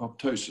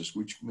apoptosis,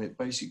 which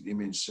basically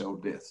means cell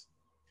death.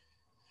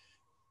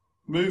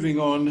 Moving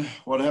on,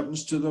 what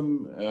happens to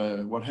them?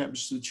 What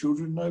happens to the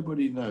children?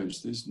 Nobody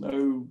knows. There's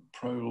no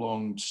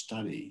prolonged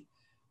study,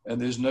 and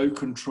there's no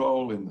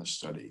control in the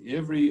study.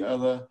 Every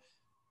other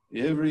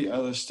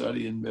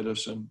study in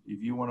medicine,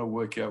 if you want to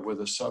work out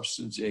whether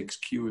substance X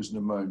cures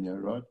pneumonia,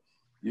 right?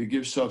 You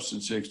give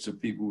substance X to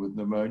people with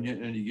pneumonia,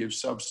 and you give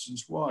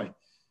substance Y.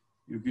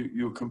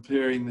 You're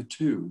comparing the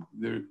two.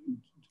 There,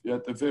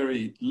 at the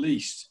very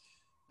least,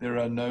 there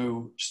are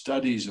no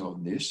studies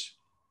on this.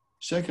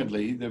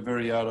 Secondly, they're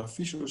very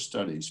artificial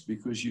studies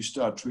because you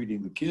start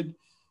treating the kid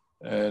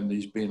and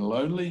he's been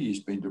lonely, he's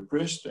been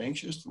depressed,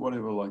 anxious,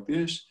 whatever like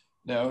this.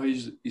 Now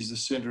he's the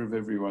center of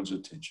everyone's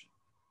attention.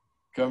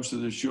 Comes to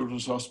the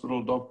children's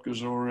hospital,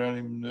 doctors all around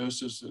him,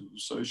 nurses and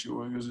social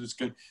workers. It's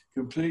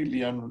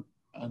completely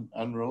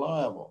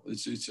unreliable.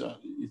 It's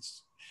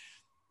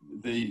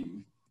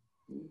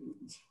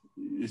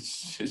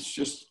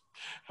just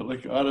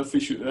like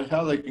artificial.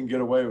 How they can get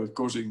away with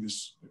causing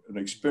this an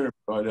experiment,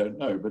 I don't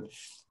know. But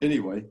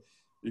anyway,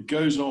 it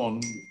goes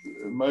on.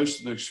 Most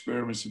of the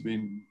experiments have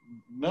been,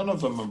 none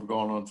of them have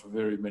gone on for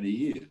very many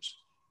years.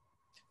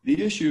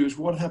 The issue is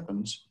what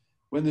happens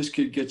when this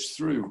kid gets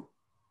through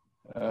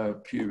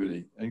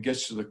puberty and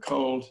gets to the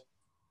cold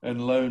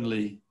and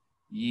lonely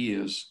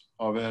years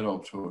of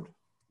adulthood.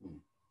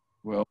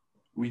 Well,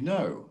 we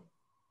know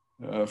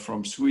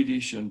from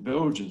Swedish and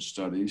Belgian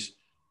studies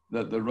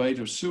that the rate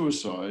of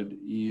suicide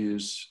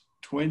is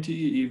 20,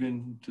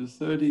 even to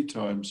 30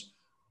 times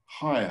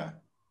higher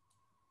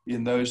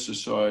in those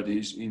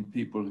societies in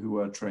people who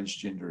are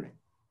transgendering.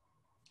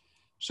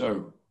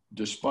 So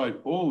despite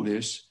all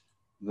this,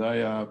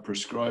 they are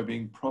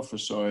prescribing,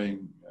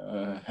 prophesying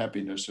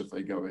happiness if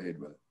they go ahead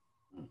with it.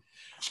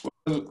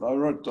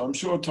 Well, I'm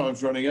sure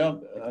time's running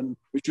out, and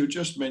we should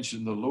just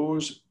mention the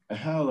laws.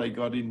 How they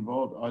got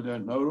involved, I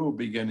don't know. It all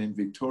began in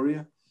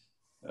Victoria.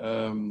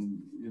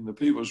 In the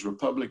People's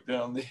Republic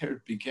down there,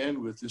 it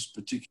began with this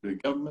particular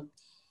government.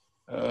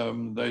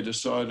 They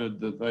decided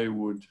that they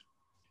would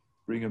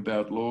bring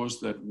about laws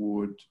that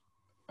would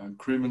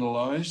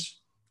criminalise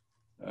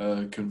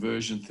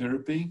conversion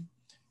therapy.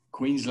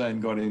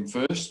 Queensland got in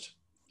first,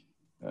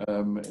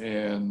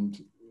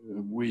 and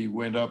we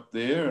went up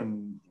there,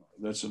 and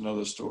that's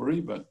another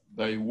story, but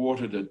they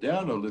watered it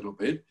down a little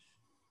bit,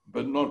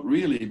 but not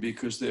really,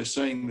 because they're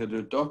saying that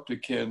a doctor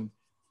can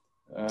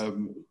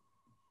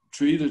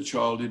treat a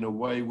child in a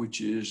way which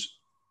is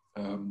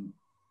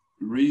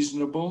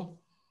reasonable,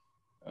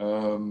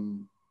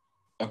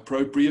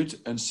 appropriate,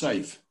 and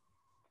safe.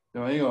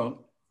 Now, hang on,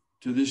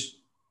 to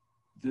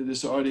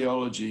this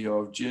ideology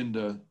of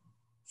gender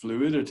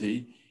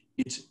fluidity,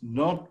 it's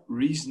not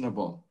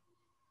reasonable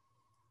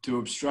to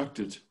obstruct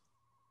it.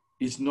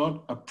 It's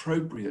not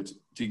appropriate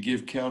to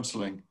give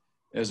counseling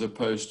as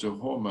opposed to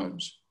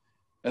hormones.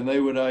 And they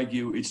would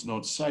argue it's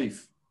not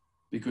safe,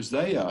 because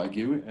they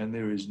argue, and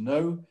there is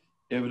no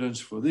evidence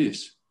for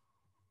this,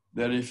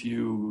 that if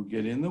you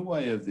get in the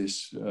way of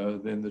this,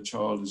 then the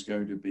child is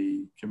going to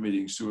be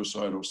committing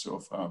suicide or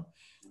self-harm.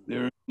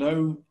 There is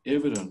no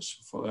evidence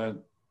for that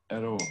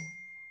at all.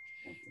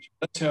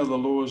 That's how the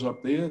laws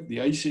up there, the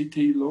ACT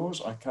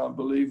laws, I can't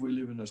believe we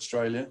live in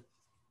Australia.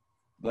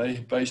 They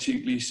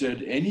basically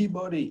said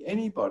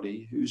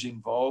anybody who's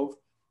involved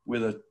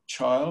with a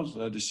child,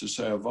 that is to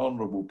say a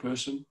vulnerable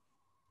person,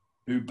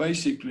 who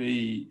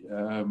basically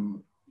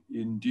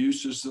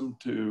induces them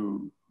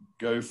to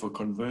go for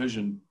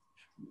conversion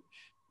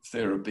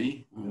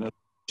therapy. In other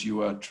words,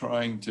 you are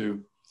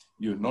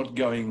you're not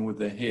going with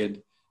the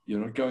head,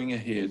 you're not going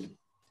ahead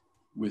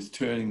with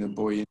turning the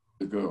boy into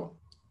the girl.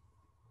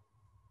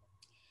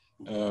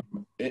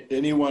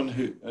 Anyone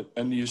who,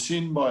 and you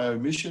sin by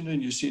omission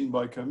and you sin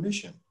by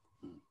commission.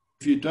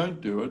 If you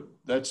don't do it,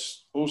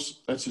 that's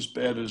as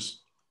bad as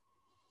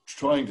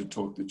trying to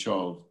talk the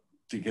child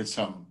to get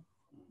some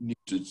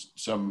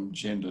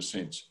gender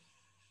sense.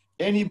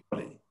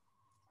 Anybody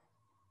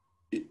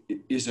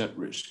is at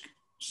risk.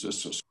 So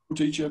school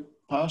teacher,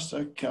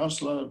 pastor,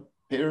 counselor,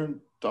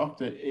 parent,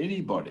 doctor,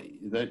 anybody.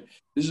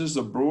 This is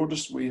the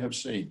broadest we have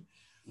seen.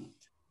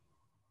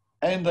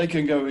 And they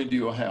can go into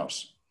your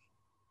house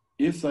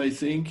if they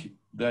think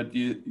that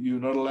you're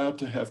not allowed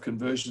to have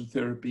conversion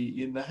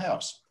therapy in the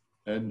house.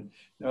 And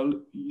now,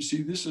 you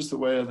see, this is the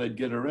way they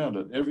get around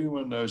it.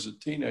 Everyone knows that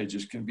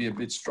teenagers can be a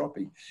bit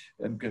stroppy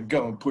and can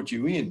go and put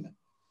you in.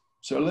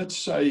 So let's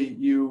say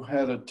you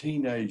had a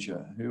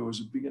teenager who was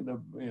a big,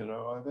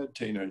 I've had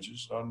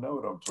teenagers, I know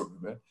what I'm talking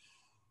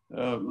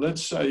about.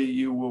 Let's say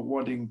you were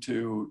wanting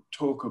to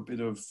talk a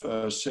bit of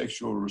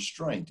sexual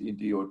restraint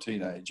into your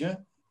teenager.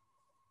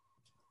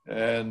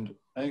 And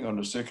hang on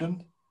a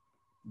second,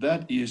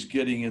 that is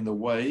getting in the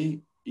way,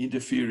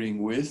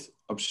 interfering with,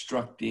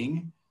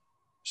 obstructing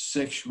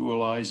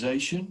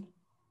sexualization.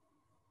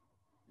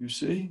 You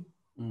see?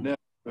 Now,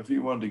 if he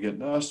wanted to get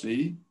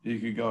nasty, he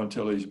could go and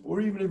tell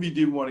or even if he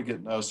didn't want to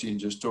get nasty and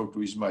just talk to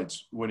his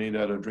mates when he'd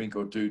had a drink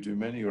or two too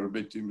many or a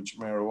bit too much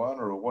marijuana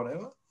or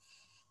whatever,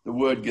 the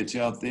word gets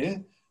out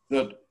there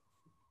that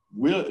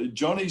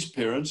Johnny's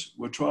parents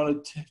were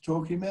trying to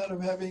talk him out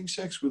of having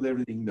sex with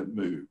everything that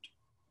moved.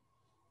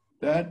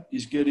 That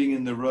is getting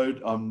in the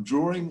road. I'm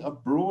drawing a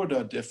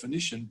broader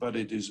definition, but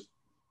it is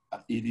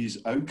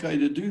okay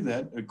to do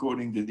that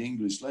according to the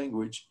English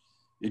language.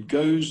 It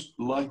goes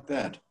like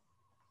that.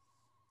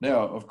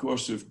 Now, of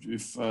course,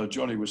 if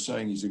Johnny was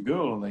saying he's a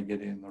girl and they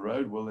get in the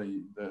road, well,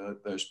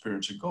 those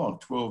parents are gone,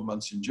 12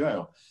 months in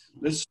jail.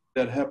 Let's say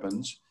that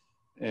happens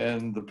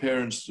and the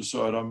parents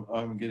decide,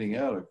 I'm getting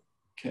out of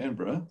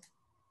Canberra,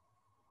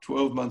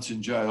 12 months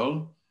in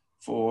jail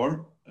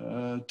for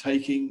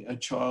taking a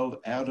child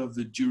out of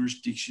the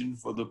jurisdiction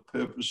for the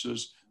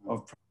purposes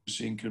of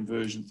practicing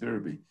conversion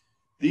therapy.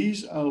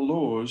 These are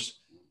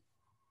laws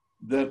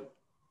that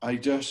I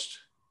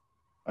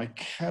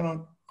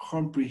cannot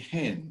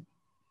comprehend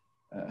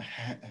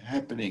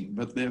happening,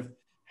 but they've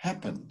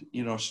happened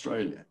in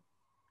Australia.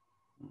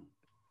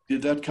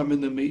 Did that come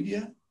in the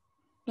media?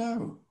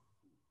 No.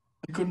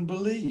 I couldn't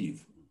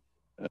believe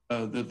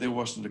that there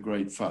wasn't a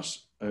great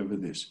fuss over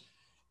this.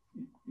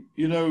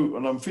 You know,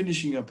 and I'm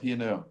finishing up here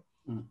now.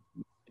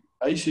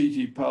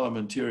 ACT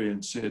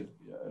parliamentarian said,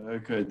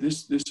 okay,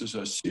 this is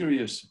a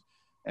serious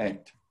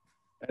act,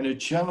 and it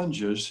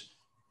challenges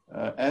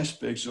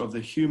aspects of the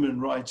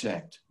Human Rights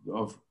Act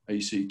of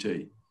ACT.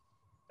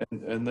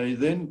 And they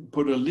then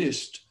put a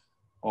list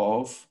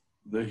of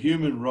the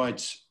human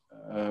rights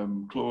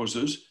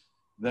clauses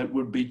that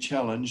would be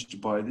challenged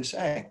by this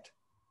act.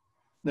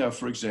 Now,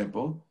 for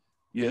example,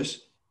 yes,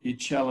 it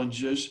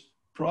challenges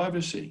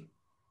privacy.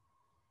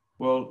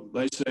 Well,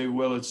 they say,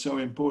 well, it's so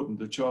important,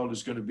 the child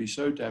is going to be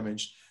so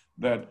damaged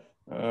that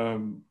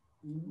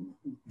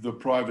the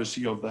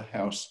privacy of the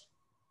house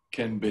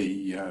can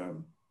be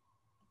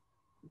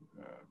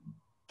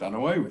done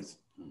away with.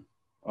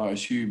 I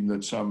assume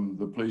that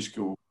the police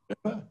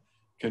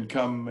can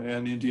come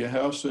and into your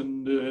house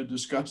and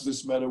discuss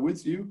this matter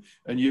with you,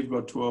 and you've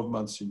got 12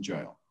 months in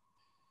jail.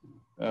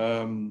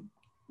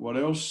 What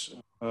else?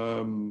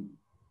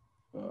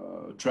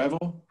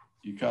 Travel.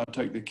 You can't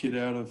take the kid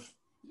out of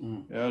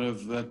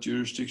that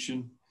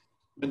jurisdiction,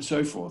 and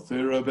so forth.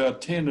 There are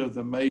about 10 of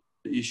the major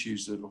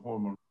issues that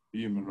are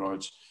human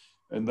rights,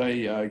 and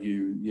they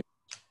argue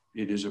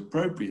it is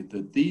appropriate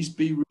that these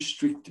be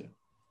restricted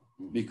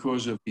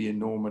because of the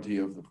enormity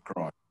of the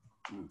crime.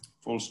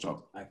 Full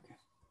stop. Okay.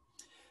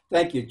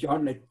 Thank you,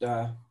 John. It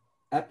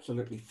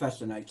absolutely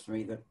fascinates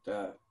me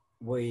that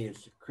we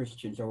as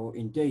Christians, or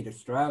indeed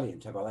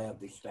Australians, have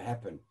allowed this to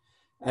happen.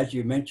 As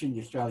you mentioned,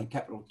 the Australian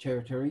Capital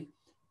Territory,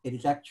 it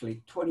is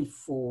actually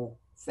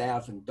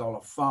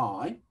 $24,000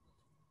 fine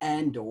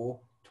and or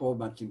 12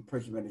 months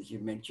imprisonment, as you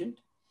mentioned.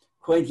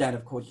 Queensland,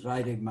 of course, is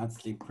 18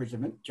 months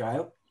imprisonment,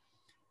 jail.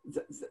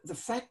 The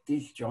fact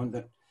is, John,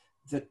 that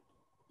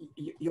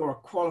you're a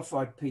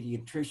qualified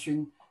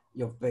paediatrician.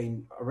 You've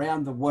been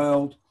around the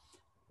world.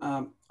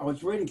 I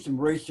was reading some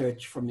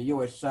research from the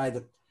USA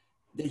that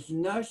there's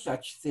no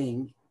such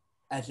thing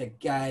as a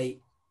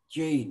gay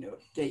gene.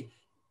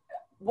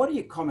 What are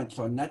your comments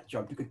on that,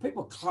 John? Because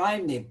people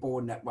claim they're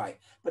born that way,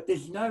 but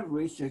there's no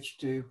research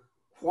to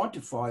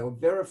quantify or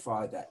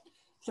verify that.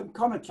 Some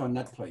comments on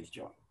that, please,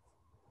 John.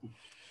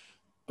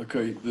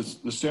 Okay,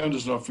 the sound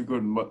is not for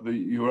good.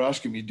 You were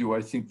asking me, do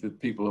I think that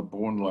people are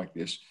born like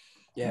this?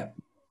 Yeah.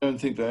 I don't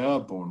think they are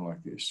born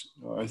like this.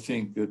 I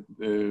think that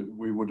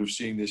we would have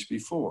seen this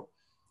before.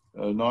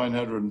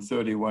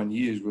 931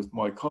 years with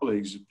my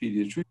colleagues at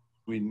pediatricians,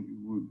 we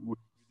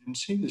didn't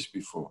see this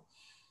before.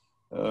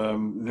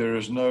 There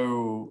is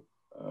no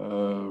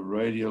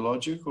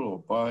radiological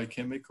or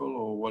biochemical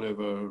or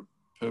whatever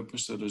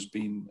purpose that has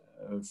been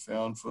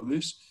found for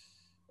this.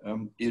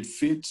 It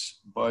fits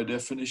by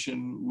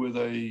definition with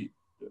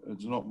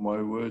it's not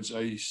my words,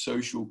 a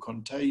social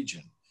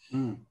contagion.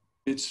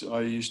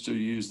 I used to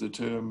use the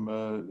term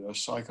a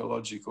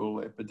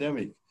psychological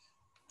epidemic.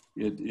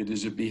 It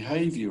is a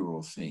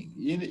behavioral thing.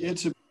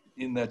 It's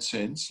in that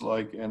sense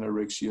like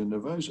anorexia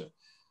nervosa.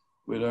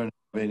 We don't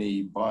have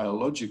any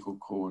biological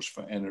cause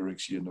for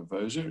anorexia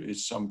nervosa.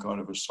 It's some kind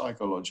of a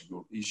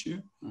psychological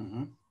issue.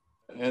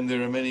 And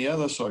there are many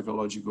other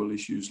psychological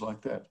issues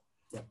like that.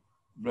 Yeah.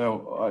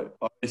 Now,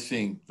 I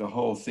think the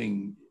whole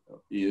thing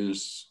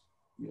is,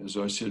 as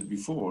I said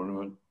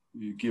before,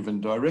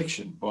 given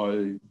direction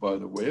by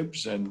the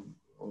webs and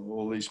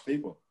all these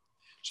people.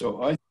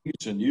 So I think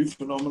it's a new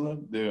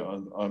phenomenon.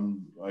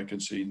 I can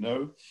see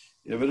no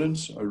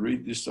evidence. I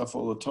read this stuff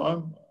all the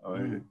time.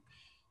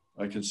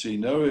 I can see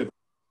no evidence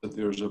that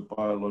there is a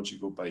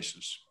biological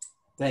basis.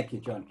 Thank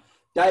you, John.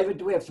 David,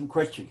 do we have some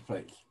questions,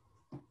 please?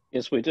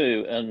 Yes, we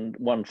do. And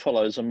one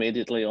follows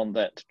immediately on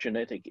that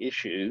genetic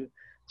issue.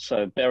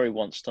 So Barry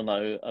wants to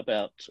know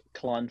about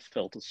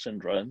Klinefelter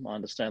syndrome. I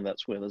understand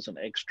that's where there's an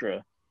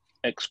extra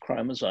X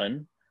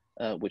chromosome,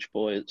 which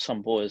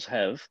some boys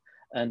have.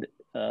 And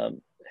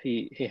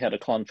he had a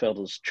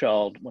Klinefelter's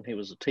child when he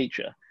was a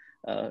teacher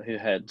who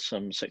had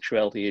some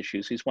sexuality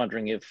issues. He's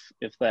wondering if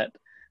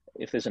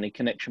there's any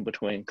connection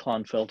between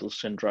Klinefelter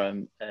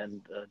syndrome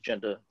and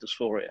gender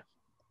dysphoria.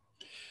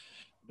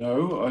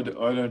 No, I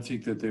don't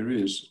think that there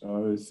is.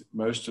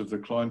 Most of the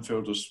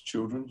Klinefelter's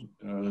children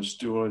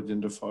still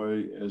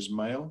identify as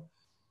male.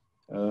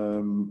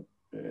 And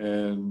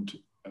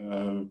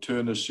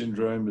Turner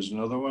syndrome is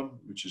another one,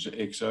 which is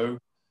XO.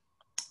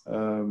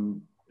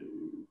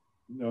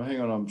 No,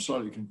 hang on, I'm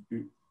slightly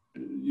confused.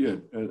 Yeah,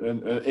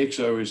 and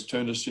XO is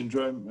Turner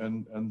syndrome,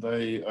 and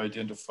they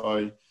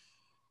identify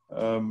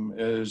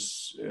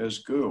as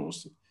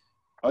girls.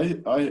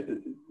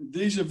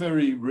 These are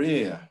very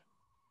rare.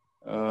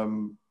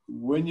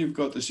 When you've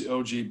got this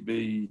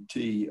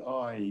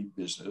LGBTI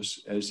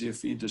business, as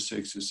if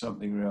intersex is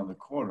something around the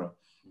corner,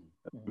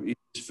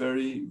 it's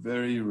very,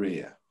 very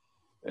rare.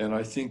 And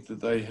I think that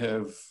they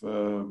have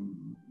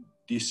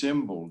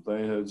dissembled,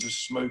 they have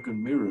just smoke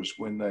and mirrors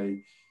when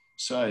they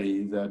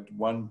say that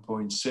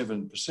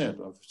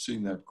 1.7%, I've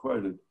seen that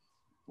quoted,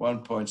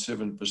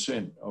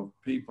 1.7% of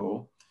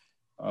people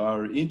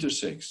are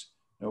intersex.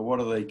 Now, what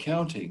are they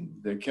counting?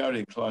 They're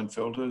counting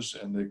Klinefelters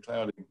and they're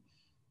counting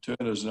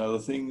Turners and other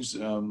things.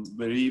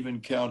 They're even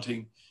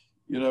counting,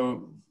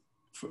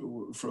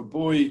 for a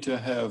boy to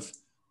have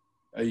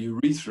a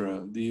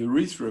urethra, the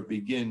urethra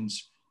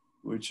begins,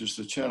 which is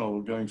the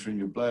channel going from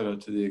your bladder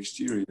to the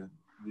exterior.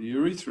 The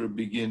urethra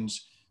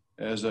begins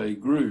as a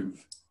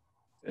groove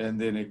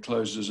and then it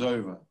closes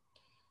over.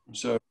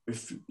 So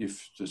if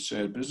it's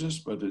sad business,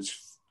 but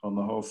it's on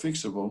the whole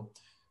fixable,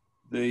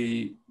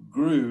 the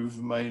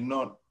groove may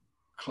not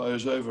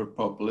close over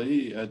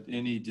properly at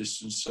any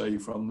distance, say,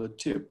 from the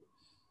tip.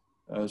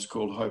 It's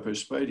called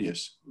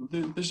hypospadias.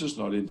 This is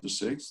not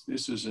intersex.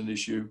 This is an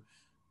issue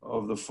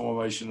of the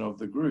formation of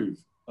the groove.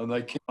 And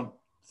they count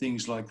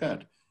things like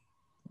that.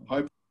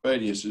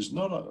 Hypospadias is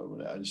not,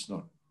 it's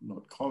not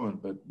common,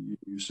 but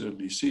you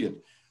certainly see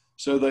it.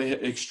 So they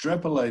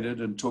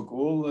extrapolated and took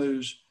all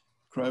those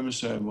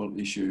chromosomal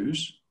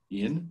issues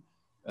in,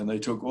 and they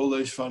took all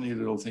those funny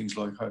little things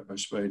like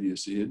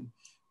hypospadias in,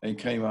 and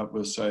came up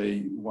with,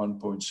 say,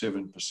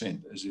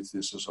 1.7%, as if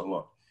this is a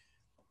lot.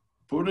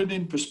 Put it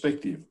in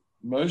perspective.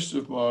 Most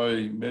of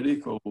my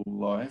medical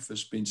life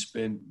has been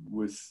spent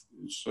with,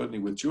 certainly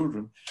with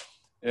children,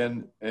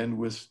 and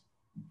with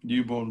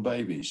newborn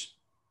babies.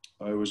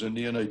 I was a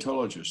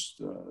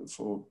neonatologist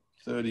for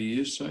 30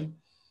 years, say.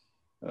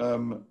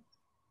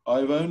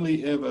 I've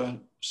only ever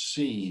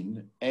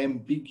seen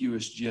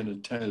ambiguous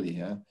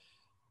genitalia,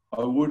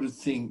 I would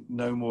think,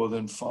 no more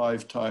than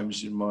 5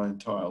 times in my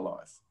entire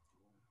life.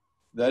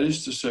 That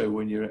is to say,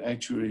 when you're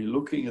actually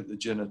looking at the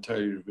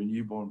genitalia of a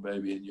newborn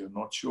baby and you're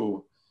not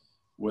sure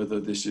whether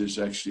this is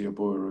actually a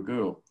boy or a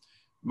girl.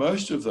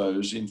 Most of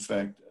those, in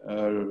fact,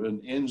 are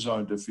an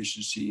enzyme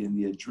deficiency in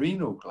the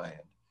adrenal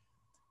gland,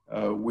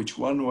 which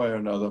one way or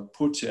another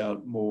puts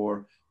out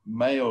more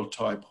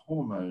male-type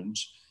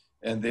hormones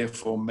and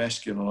therefore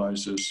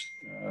masculinizes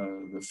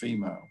the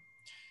female.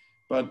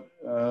 But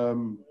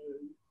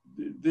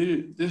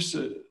this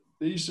is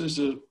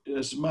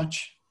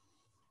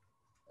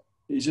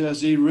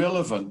as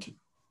irrelevant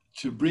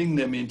to bring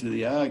them into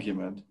the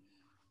argument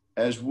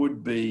as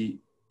would be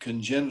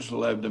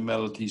congenital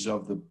abnormalities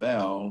of the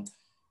bowel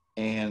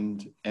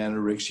and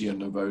anorexia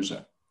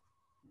nervosa.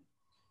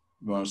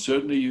 Well,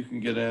 certainly you can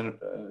get an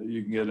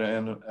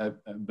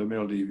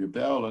abnormality of your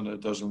bowel and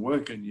it doesn't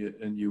work and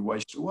you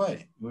waste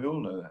away. We all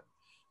know that.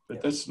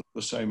 But that's not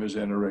the same as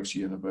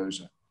anorexia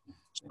nervosa.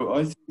 So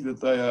I think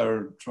that they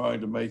are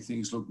trying to make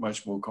things look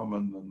much more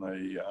common than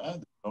they are.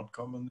 They're not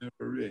common, they're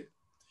rare.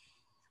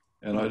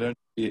 And I don't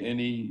see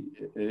any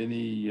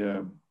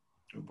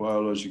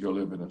biological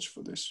evidence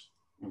for this.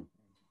 All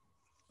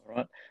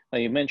right. Now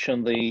you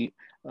mentioned the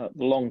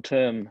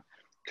long-term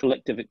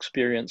collective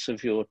experience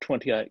of your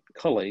 28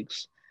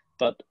 colleagues,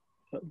 but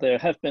there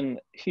have been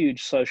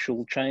huge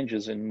social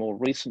changes in more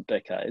recent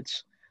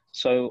decades.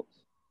 So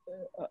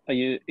are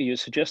you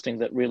suggesting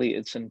that really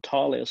it's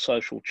entirely a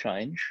social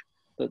change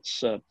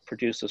that's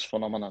produced this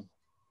phenomenon?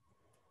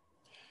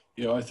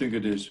 Yeah, I think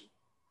it is.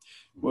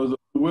 Well, the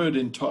word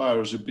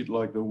entire is a bit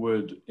like the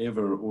word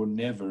ever or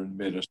never in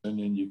medicine,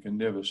 and you can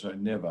never say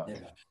never.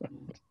 I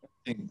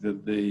think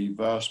that the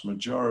vast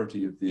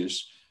majority of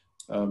this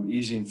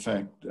is in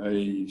fact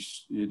a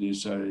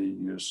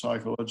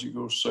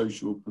psychological,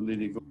 social,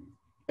 political,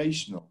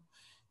 educational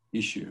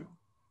issue.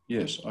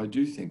 Yes, I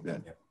do think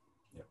that.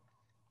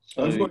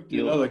 So I've worked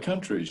in other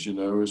countries, you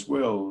know, as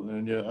well,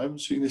 and yeah, I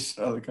haven't seen this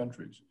in other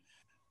countries.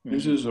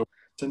 This is a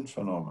Western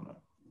phenomenon.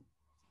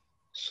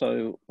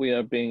 So we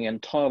are being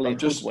entirely. I'm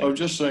just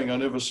saying I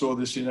never saw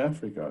this in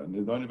Africa,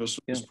 and I never saw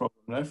this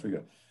problem in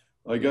Africa.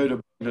 I go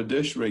to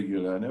Bangladesh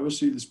regularly. I never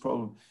see this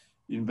problem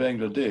in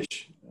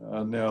Bangladesh.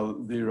 Now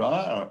there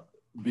are,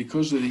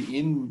 because of the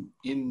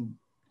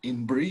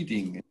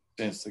inbreeding, in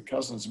a sense, the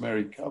cousins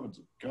marry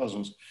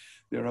cousins,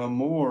 there are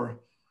more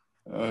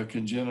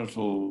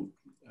congenital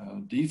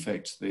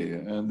defects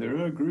there, and there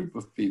are a group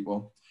of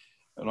people.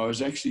 And I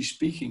was actually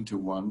speaking to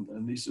one,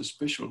 and he's a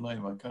special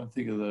name. I can't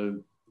think of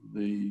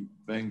the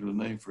Bangla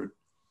name for it,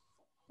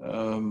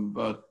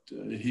 but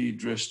he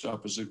dressed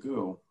up as a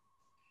girl,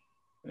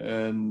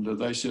 and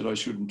they said I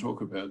shouldn't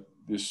talk about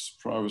this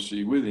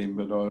privacy with him,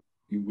 but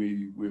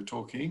we were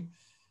talking.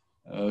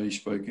 He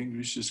spoke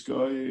English, this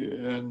guy,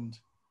 and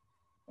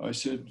I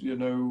said, you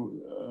know,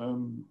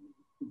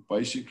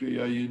 basically,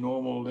 are you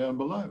normal down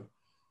below?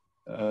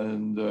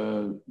 And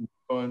no,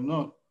 I'm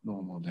not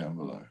normal down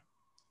below.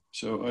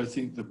 So I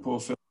think the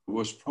poor fellow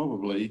was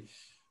probably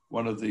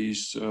one of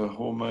these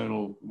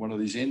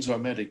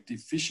enzymatic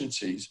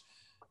deficiencies,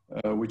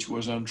 which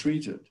was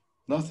untreated.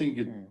 Nothing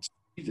gets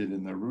treated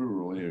in the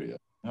rural area,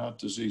 heart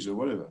disease or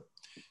whatever.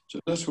 So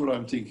that's what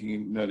I'm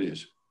thinking that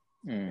is.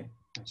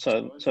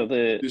 So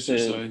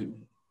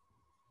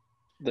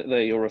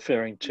there you're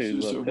referring to.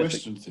 This is a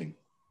Western thing.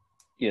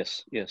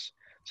 Yes, yes.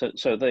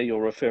 So there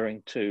you're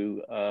referring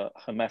to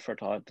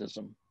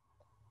hermaphroditism.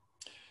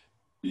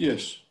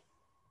 Yes.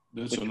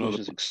 That's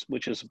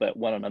which is about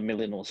 1 in a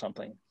million or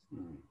something.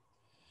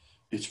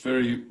 It's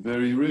very,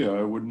 very rare.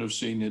 I wouldn't have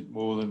seen it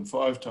more than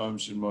 5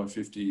 times in my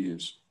 50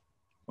 years,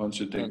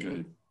 once a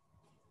decade.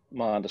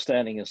 My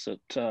understanding is that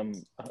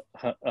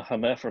a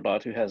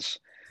hermaphrodite who has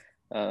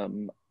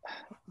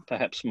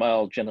perhaps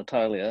male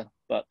genitalia,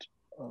 but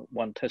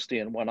 1 testy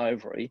and 1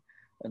 ovary,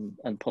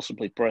 and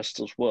possibly breasts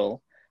as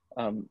well,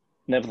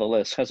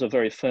 nevertheless has a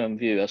very firm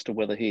view as to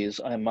whether he is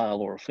a male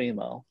or a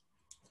female.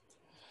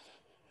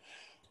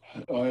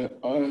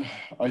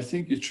 I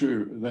think it's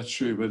true. That's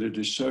true, but it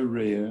is so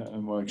rare,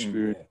 and my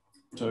experience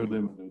is so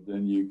limited.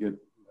 And you get,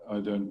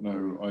 I don't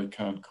know, I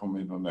can't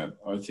comment on that.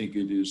 I think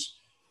it is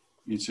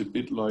it's a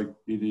bit like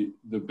the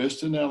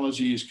best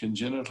analogy is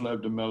congenital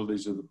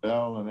abnormalities of the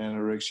bowel and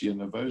anorexia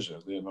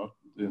nervosa. They're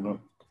not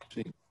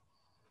things.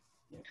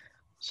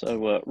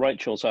 So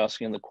Rachel's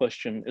asking the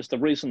question, is the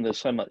reason there's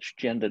so much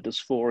gender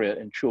dysphoria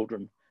in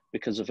children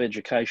because of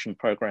education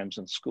programs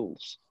in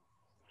schools?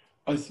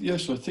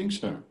 Yes, I think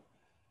so.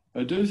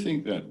 I do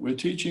think that. We're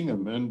teaching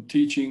them, and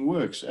teaching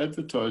works,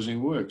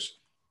 advertising works.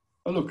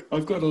 Oh, look,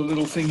 I've got a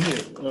little thing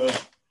here.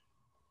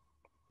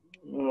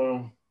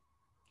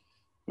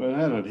 I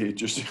had it here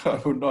just,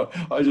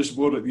 I just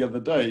bought it the other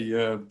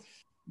day.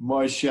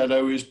 My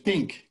Shadow is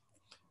Pink.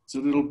 It's a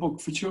little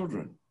book for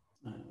children.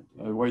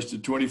 I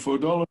wasted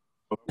 $24 on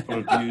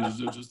it to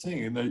use as a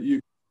thing, and that you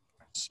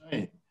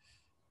say,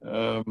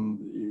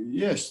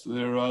 yes,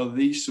 there are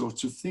these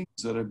sorts of things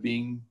that are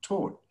being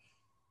taught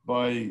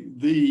by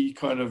the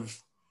kind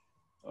of,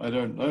 I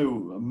don't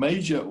know, a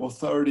major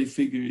authority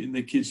figure in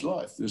the kid's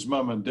life. There's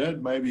mum and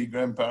dad, maybe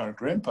grandpa and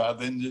grandpa,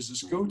 then there's a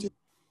school teacher.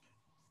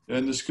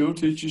 And the school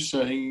teacher's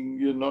saying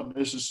you're not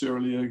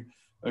necessarily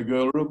a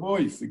girl or a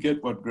boy.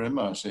 Forget what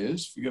grandma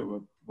says, forget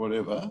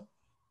whatever.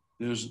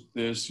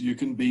 You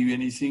can be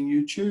anything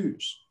you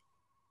choose.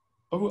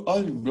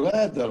 I'm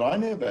glad that I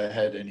never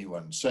had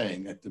anyone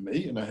saying that to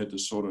me, and I had to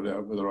sort it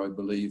out whether I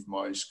believe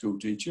my school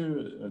teacher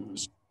at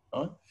the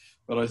time.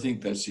 But I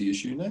think that's the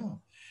issue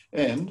now.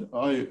 And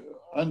I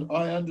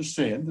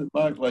understand that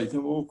Mark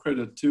Latham, all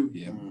credit to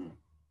him,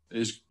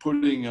 is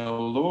putting a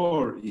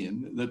law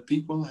in that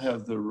people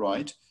have the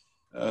right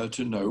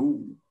to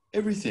know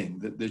everything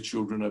that their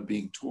children are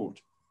being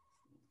taught.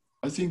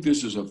 I think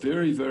this is a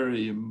very,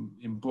 very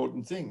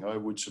important thing. I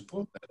would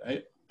support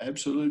that,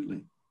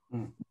 absolutely.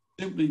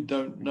 Simply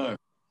don't know.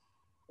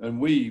 And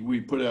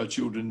we put our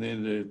children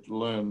there to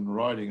learn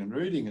writing and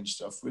reading and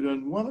stuff. We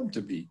don't want them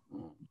to be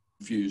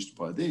confused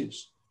by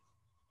this.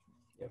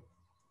 Yep.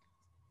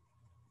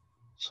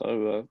 So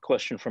a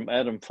question from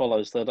Adam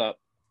follows that up.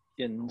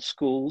 In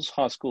schools,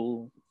 high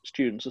school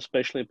students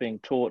especially, being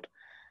taught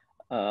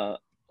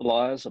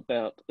lies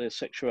about their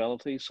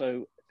sexuality.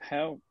 So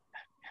how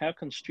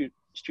can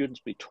students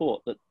be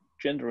taught that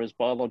gender is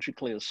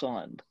biologically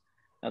assigned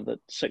and that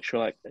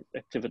sexual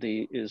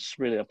activity is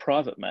really a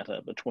private matter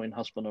between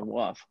husband and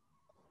wife?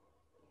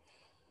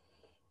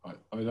 I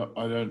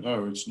don't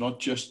know. It's not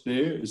just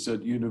there. It's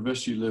at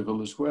university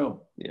level as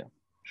well. Yeah,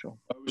 sure.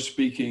 I was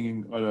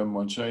speaking, I don't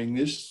mind saying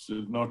this,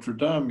 at Notre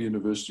Dame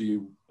University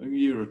a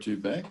year or two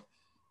back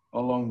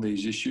along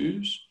these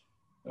issues.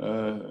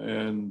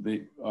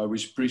 I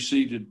was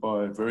preceded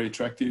by a very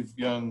attractive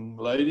young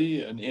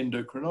lady, an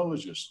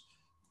endocrinologist.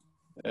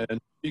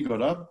 And she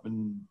got up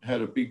and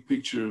had a big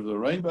picture of the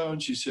rainbow,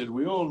 and she said,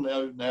 we all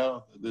know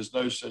now that there's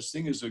no such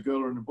thing as a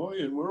girl and a boy,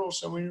 and we're all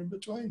somewhere in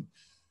between.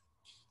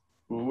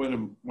 Well,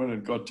 when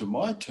it got to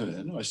my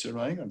turn, I said,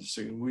 hang on a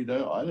second, we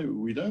don't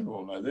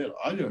all know that.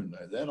 I don't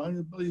know that. I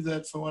don't believe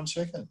that for 1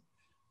 second.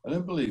 I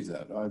don't believe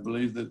that. I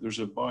believe that there's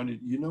a binary,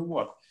 you know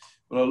what?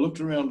 But I looked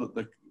around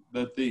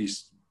at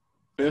these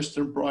best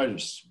and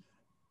brightest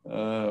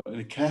in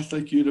a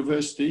Catholic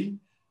university,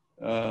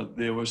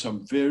 there were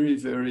some very,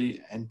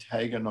 very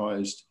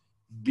antagonized,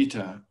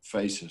 bitter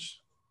faces.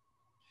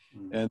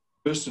 And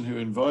the person who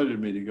invited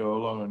me to go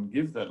along and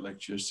give that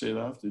lecture said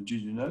after,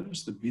 did you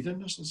notice the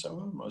bitterness in some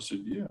of them? I said,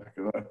 yeah,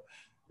 I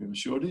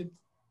sure did.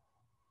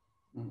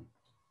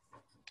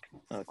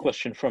 A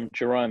question from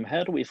Jerome.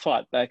 How do we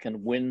fight back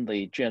and win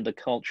the gender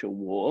culture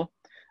war?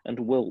 And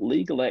will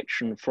legal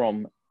action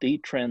from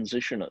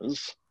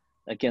detransitioners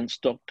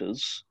against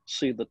doctors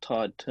see the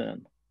tide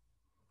turn?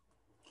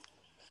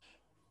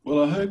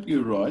 Well, I hope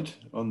you're right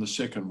on the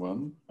second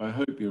one. I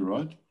hope you're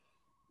right.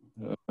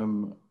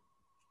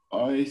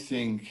 I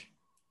think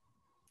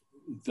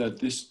that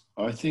this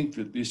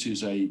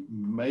is a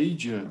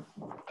major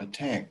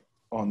attack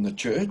on the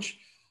church.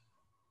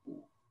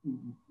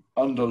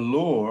 Under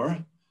law,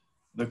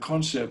 the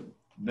concept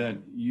that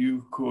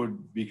you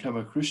could become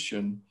a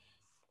Christian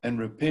and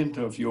repent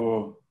of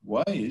your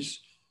ways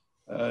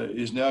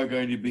is now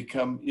going to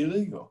become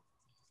illegal.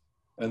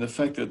 And the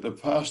fact that the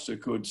pastor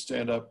could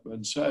stand up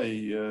and say,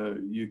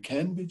 you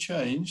can be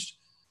changed,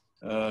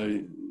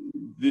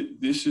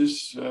 this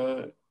is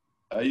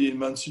 18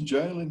 months in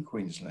jail in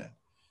Queensland.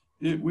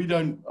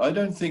 I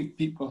don't think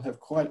people have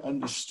quite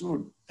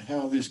understood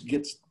how this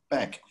gets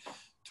back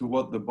to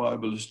what the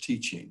Bible is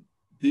teaching.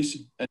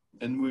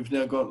 And we've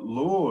now got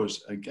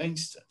laws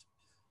against it.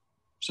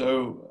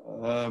 So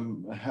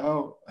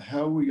how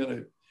are we going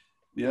to,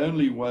 the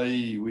only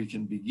way we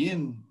can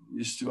begin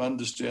is to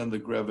understand the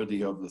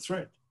gravity of the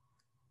threat.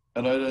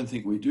 And I don't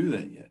think we do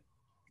that yet.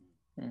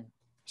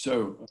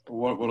 So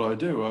what will I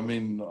do? I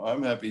mean,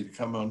 I'm happy to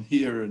come on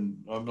here and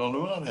I'm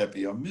not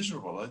happy. I'm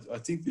miserable. I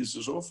think this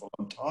is awful.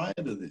 I'm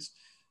tired of this.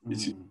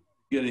 It's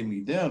getting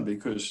me down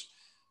because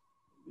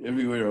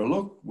everywhere I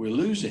look, we're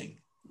losing.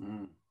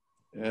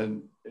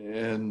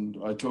 And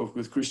I talk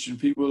with Christian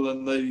people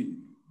and they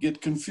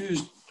get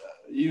confused.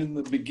 Even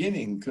the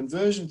beginning,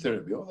 conversion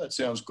therapy. Oh, that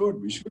sounds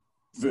good. We should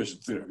conversion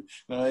therapy.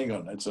 No, hang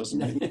on. That doesn't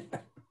mean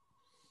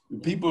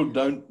people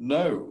don't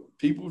know.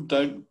 People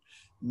don't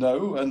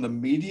no, and the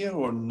media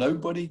or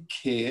nobody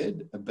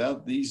cared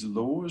about these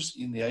laws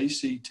in the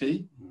ACT.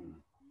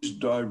 Whose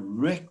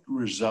direct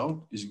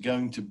result is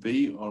going to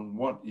be on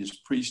what is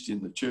preached in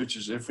the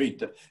churches every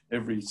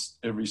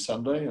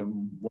Sunday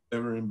and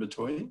whatever in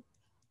between.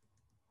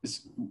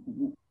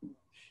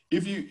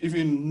 If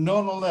you're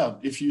not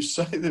allowed, if you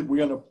say that we're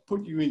going to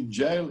put you in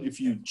jail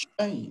if you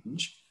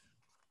change,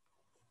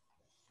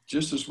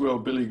 just as well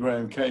Billy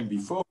Graham came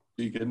before,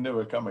 he can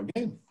never come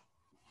again.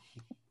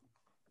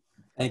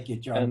 Thank you,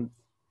 John. And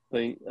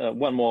the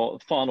one more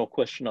final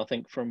question, I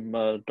think, from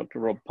Dr.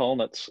 Rob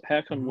Polnitz.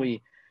 How can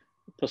we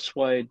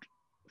persuade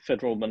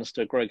Federal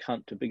Minister Greg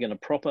Hunt to begin a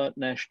proper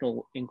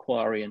national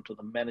inquiry into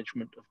the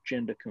management of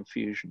gender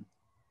confusion?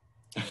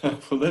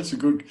 Well, that's a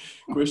good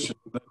question.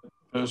 That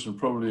person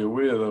probably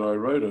aware that I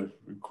wrote a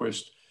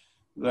request.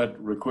 That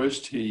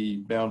request, he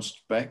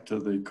bounced back to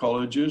the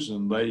colleges,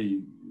 and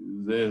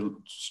their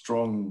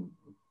strong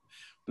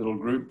little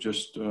group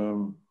just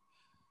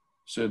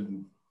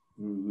said,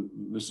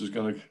 this is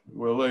going to,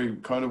 well, they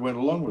kind of went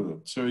along with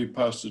it. So he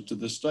passed it to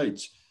the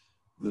states.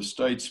 The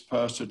states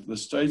passed it to the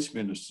states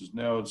ministers.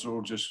 Now it's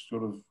all just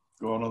sort of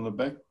gone on the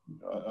back.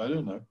 I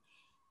don't know.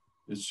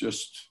 It's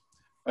just,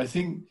 I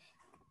think,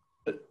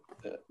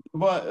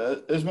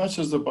 as much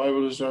as the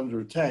Bible is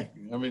under attack,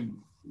 I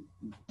mean,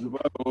 the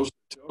Bible also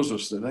tells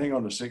us that, hang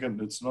on a second,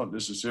 it's not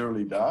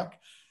necessarily dark,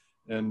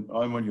 and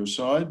I'm on your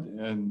side,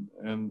 and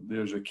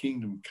there's a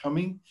kingdom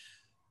coming,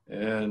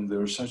 and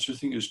there's such a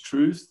thing as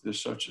truth,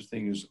 there's such a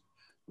thing as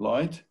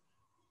light.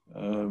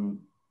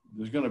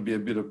 There's going to be a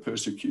bit of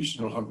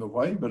persecution along the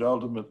way, but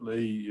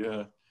ultimately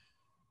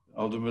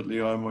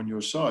I'm on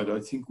your side. I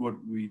think what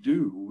we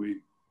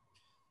do,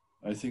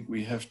 I think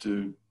we have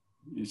to,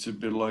 it's a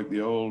bit like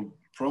the old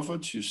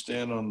prophets. You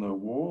stand on the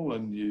wall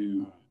and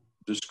you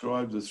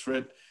describe the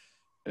threat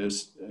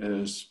as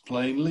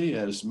plainly,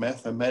 as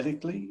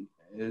mathematically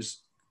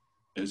as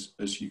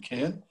you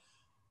can,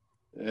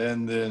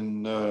 and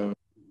then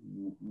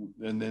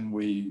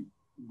we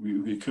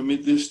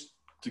commit this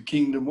to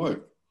kingdom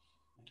work.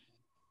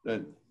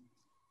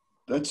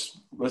 That's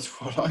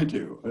what I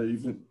do.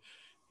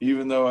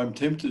 Even though I'm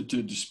tempted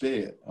to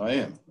despair,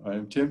 I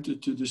am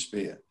tempted to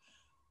despair.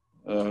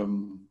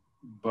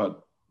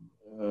 But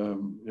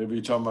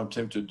every time I'm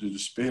tempted to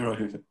despair,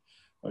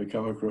 I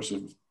come across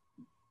a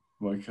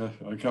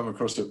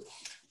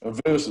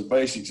verse that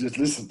basically says,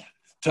 "Listen,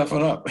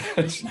 toughen up."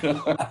 Thank you.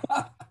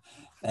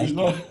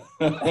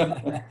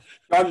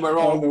 John, we're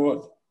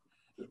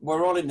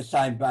all in the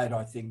same boat,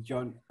 I think,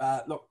 John.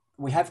 Look,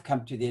 we have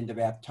come to the end of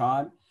our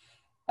time.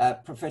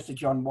 Professor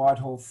John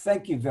Whitehall,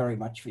 thank you very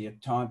much for your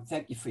time.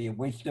 Thank you for your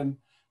wisdom.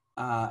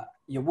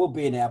 You will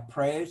be in our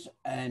prayers,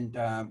 and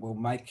we'll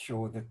make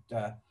sure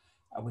that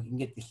we can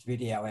get this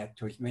video out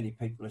to as many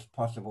people as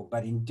possible.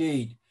 But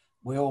indeed,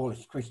 we all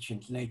as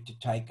Christians need to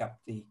take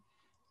up the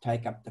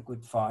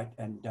good fight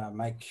and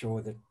make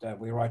sure that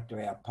we write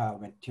to our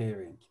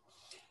parliamentarians.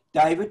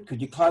 David,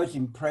 could you close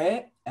in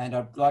prayer? And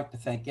I'd like to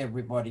thank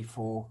everybody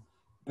for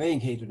being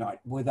here tonight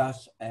with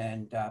us,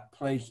 and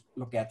please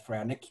look out for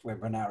our next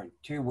webinar in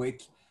 2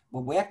 weeks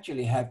when we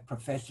actually have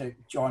Professor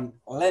John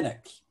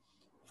Lennox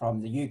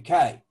from the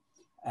UK,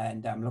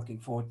 and I'm looking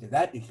forward to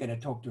that. He's going to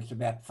talk to us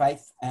about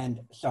faith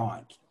and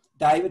science.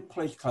 David,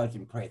 please close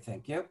in prayer.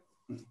 Thank you.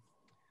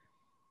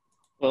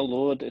 Well,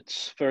 Lord,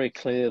 it's very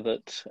clear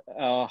that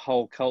our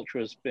whole culture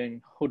is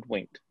being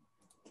hoodwinked,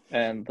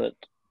 and that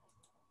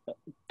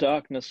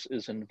darkness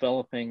is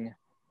enveloping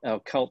our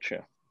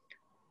culture.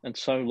 And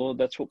so, Lord,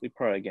 that's what we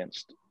pray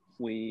against.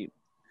 We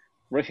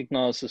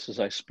recognize this as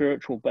a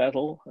spiritual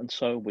battle, and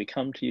so we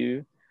come to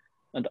you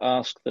and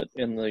ask that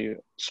in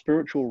the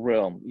spiritual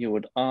realm, you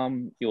would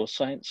arm your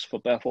saints for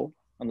battle,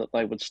 and that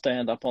they would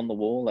stand up on the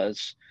wall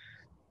as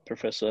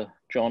Professor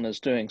John is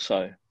doing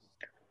so.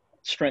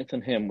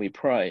 Strengthen him, we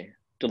pray.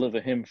 Deliver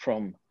him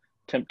from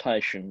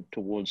temptation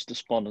towards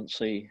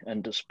despondency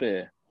and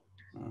despair.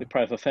 We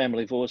pray for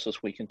FamilyVoice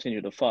as we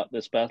continue to fight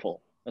this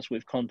battle, as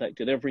we've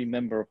contacted every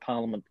member of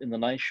Parliament in the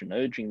nation,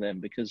 urging them,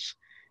 because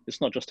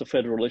it's not just a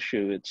federal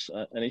issue, it's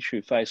an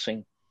issue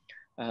facing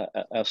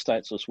our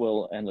states as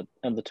well, and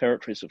the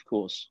territories, of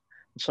course.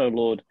 And so,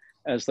 Lord,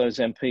 as those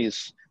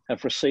MPs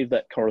have received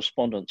that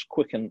correspondence,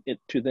 quicken it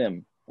to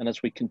them. And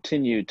as we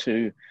continue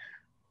to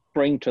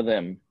bring to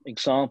them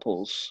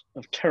examples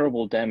of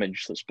terrible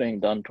damage that's being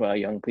done to our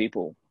young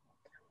people,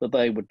 that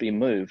they would be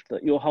moved,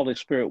 that your Holy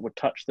Spirit would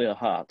touch their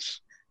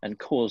hearts and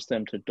cause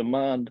them to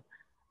demand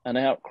an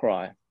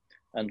outcry.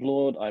 And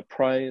Lord, I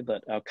pray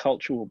that our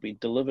culture will be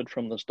delivered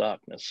from this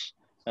darkness,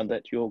 and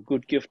that your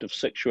good gift of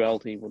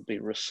sexuality would be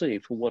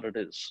received for what it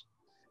is.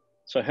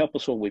 So help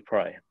us all, we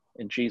pray.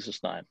 In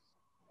Jesus' name,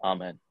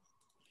 amen.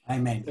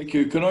 Amen. Thank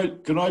you.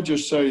 Can I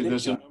just say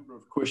there's a number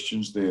of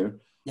questions there.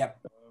 Yep.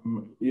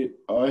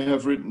 I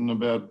have written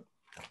about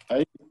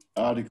 8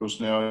 articles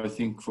now, I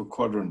think, for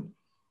Quadrant.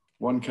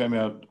 One came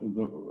out,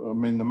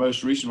 the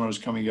most recent one is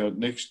coming out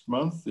next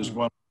month. There's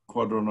one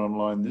Quadrant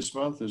online this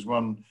month. There's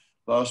one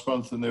last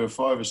month, and there were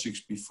 5 or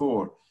 6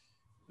 before.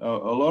 A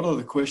lot of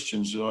the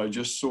questions that I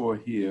just saw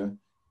here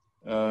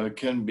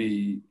can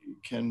be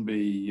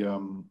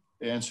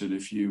answered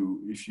if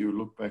you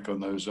look back on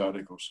those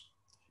articles.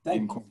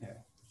 Thank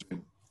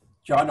you,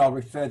 John. I'll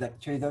refer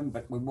that to them,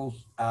 but we will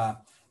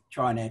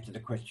try and answer the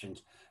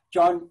questions.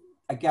 John,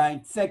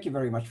 again, thank you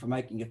very much for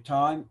making your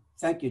time.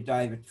 Thank you,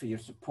 David, for your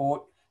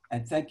support,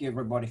 and thank you,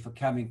 everybody, for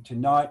coming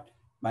tonight.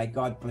 May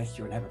God bless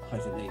you and have a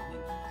pleasant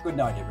evening. Good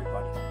night,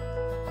 everybody.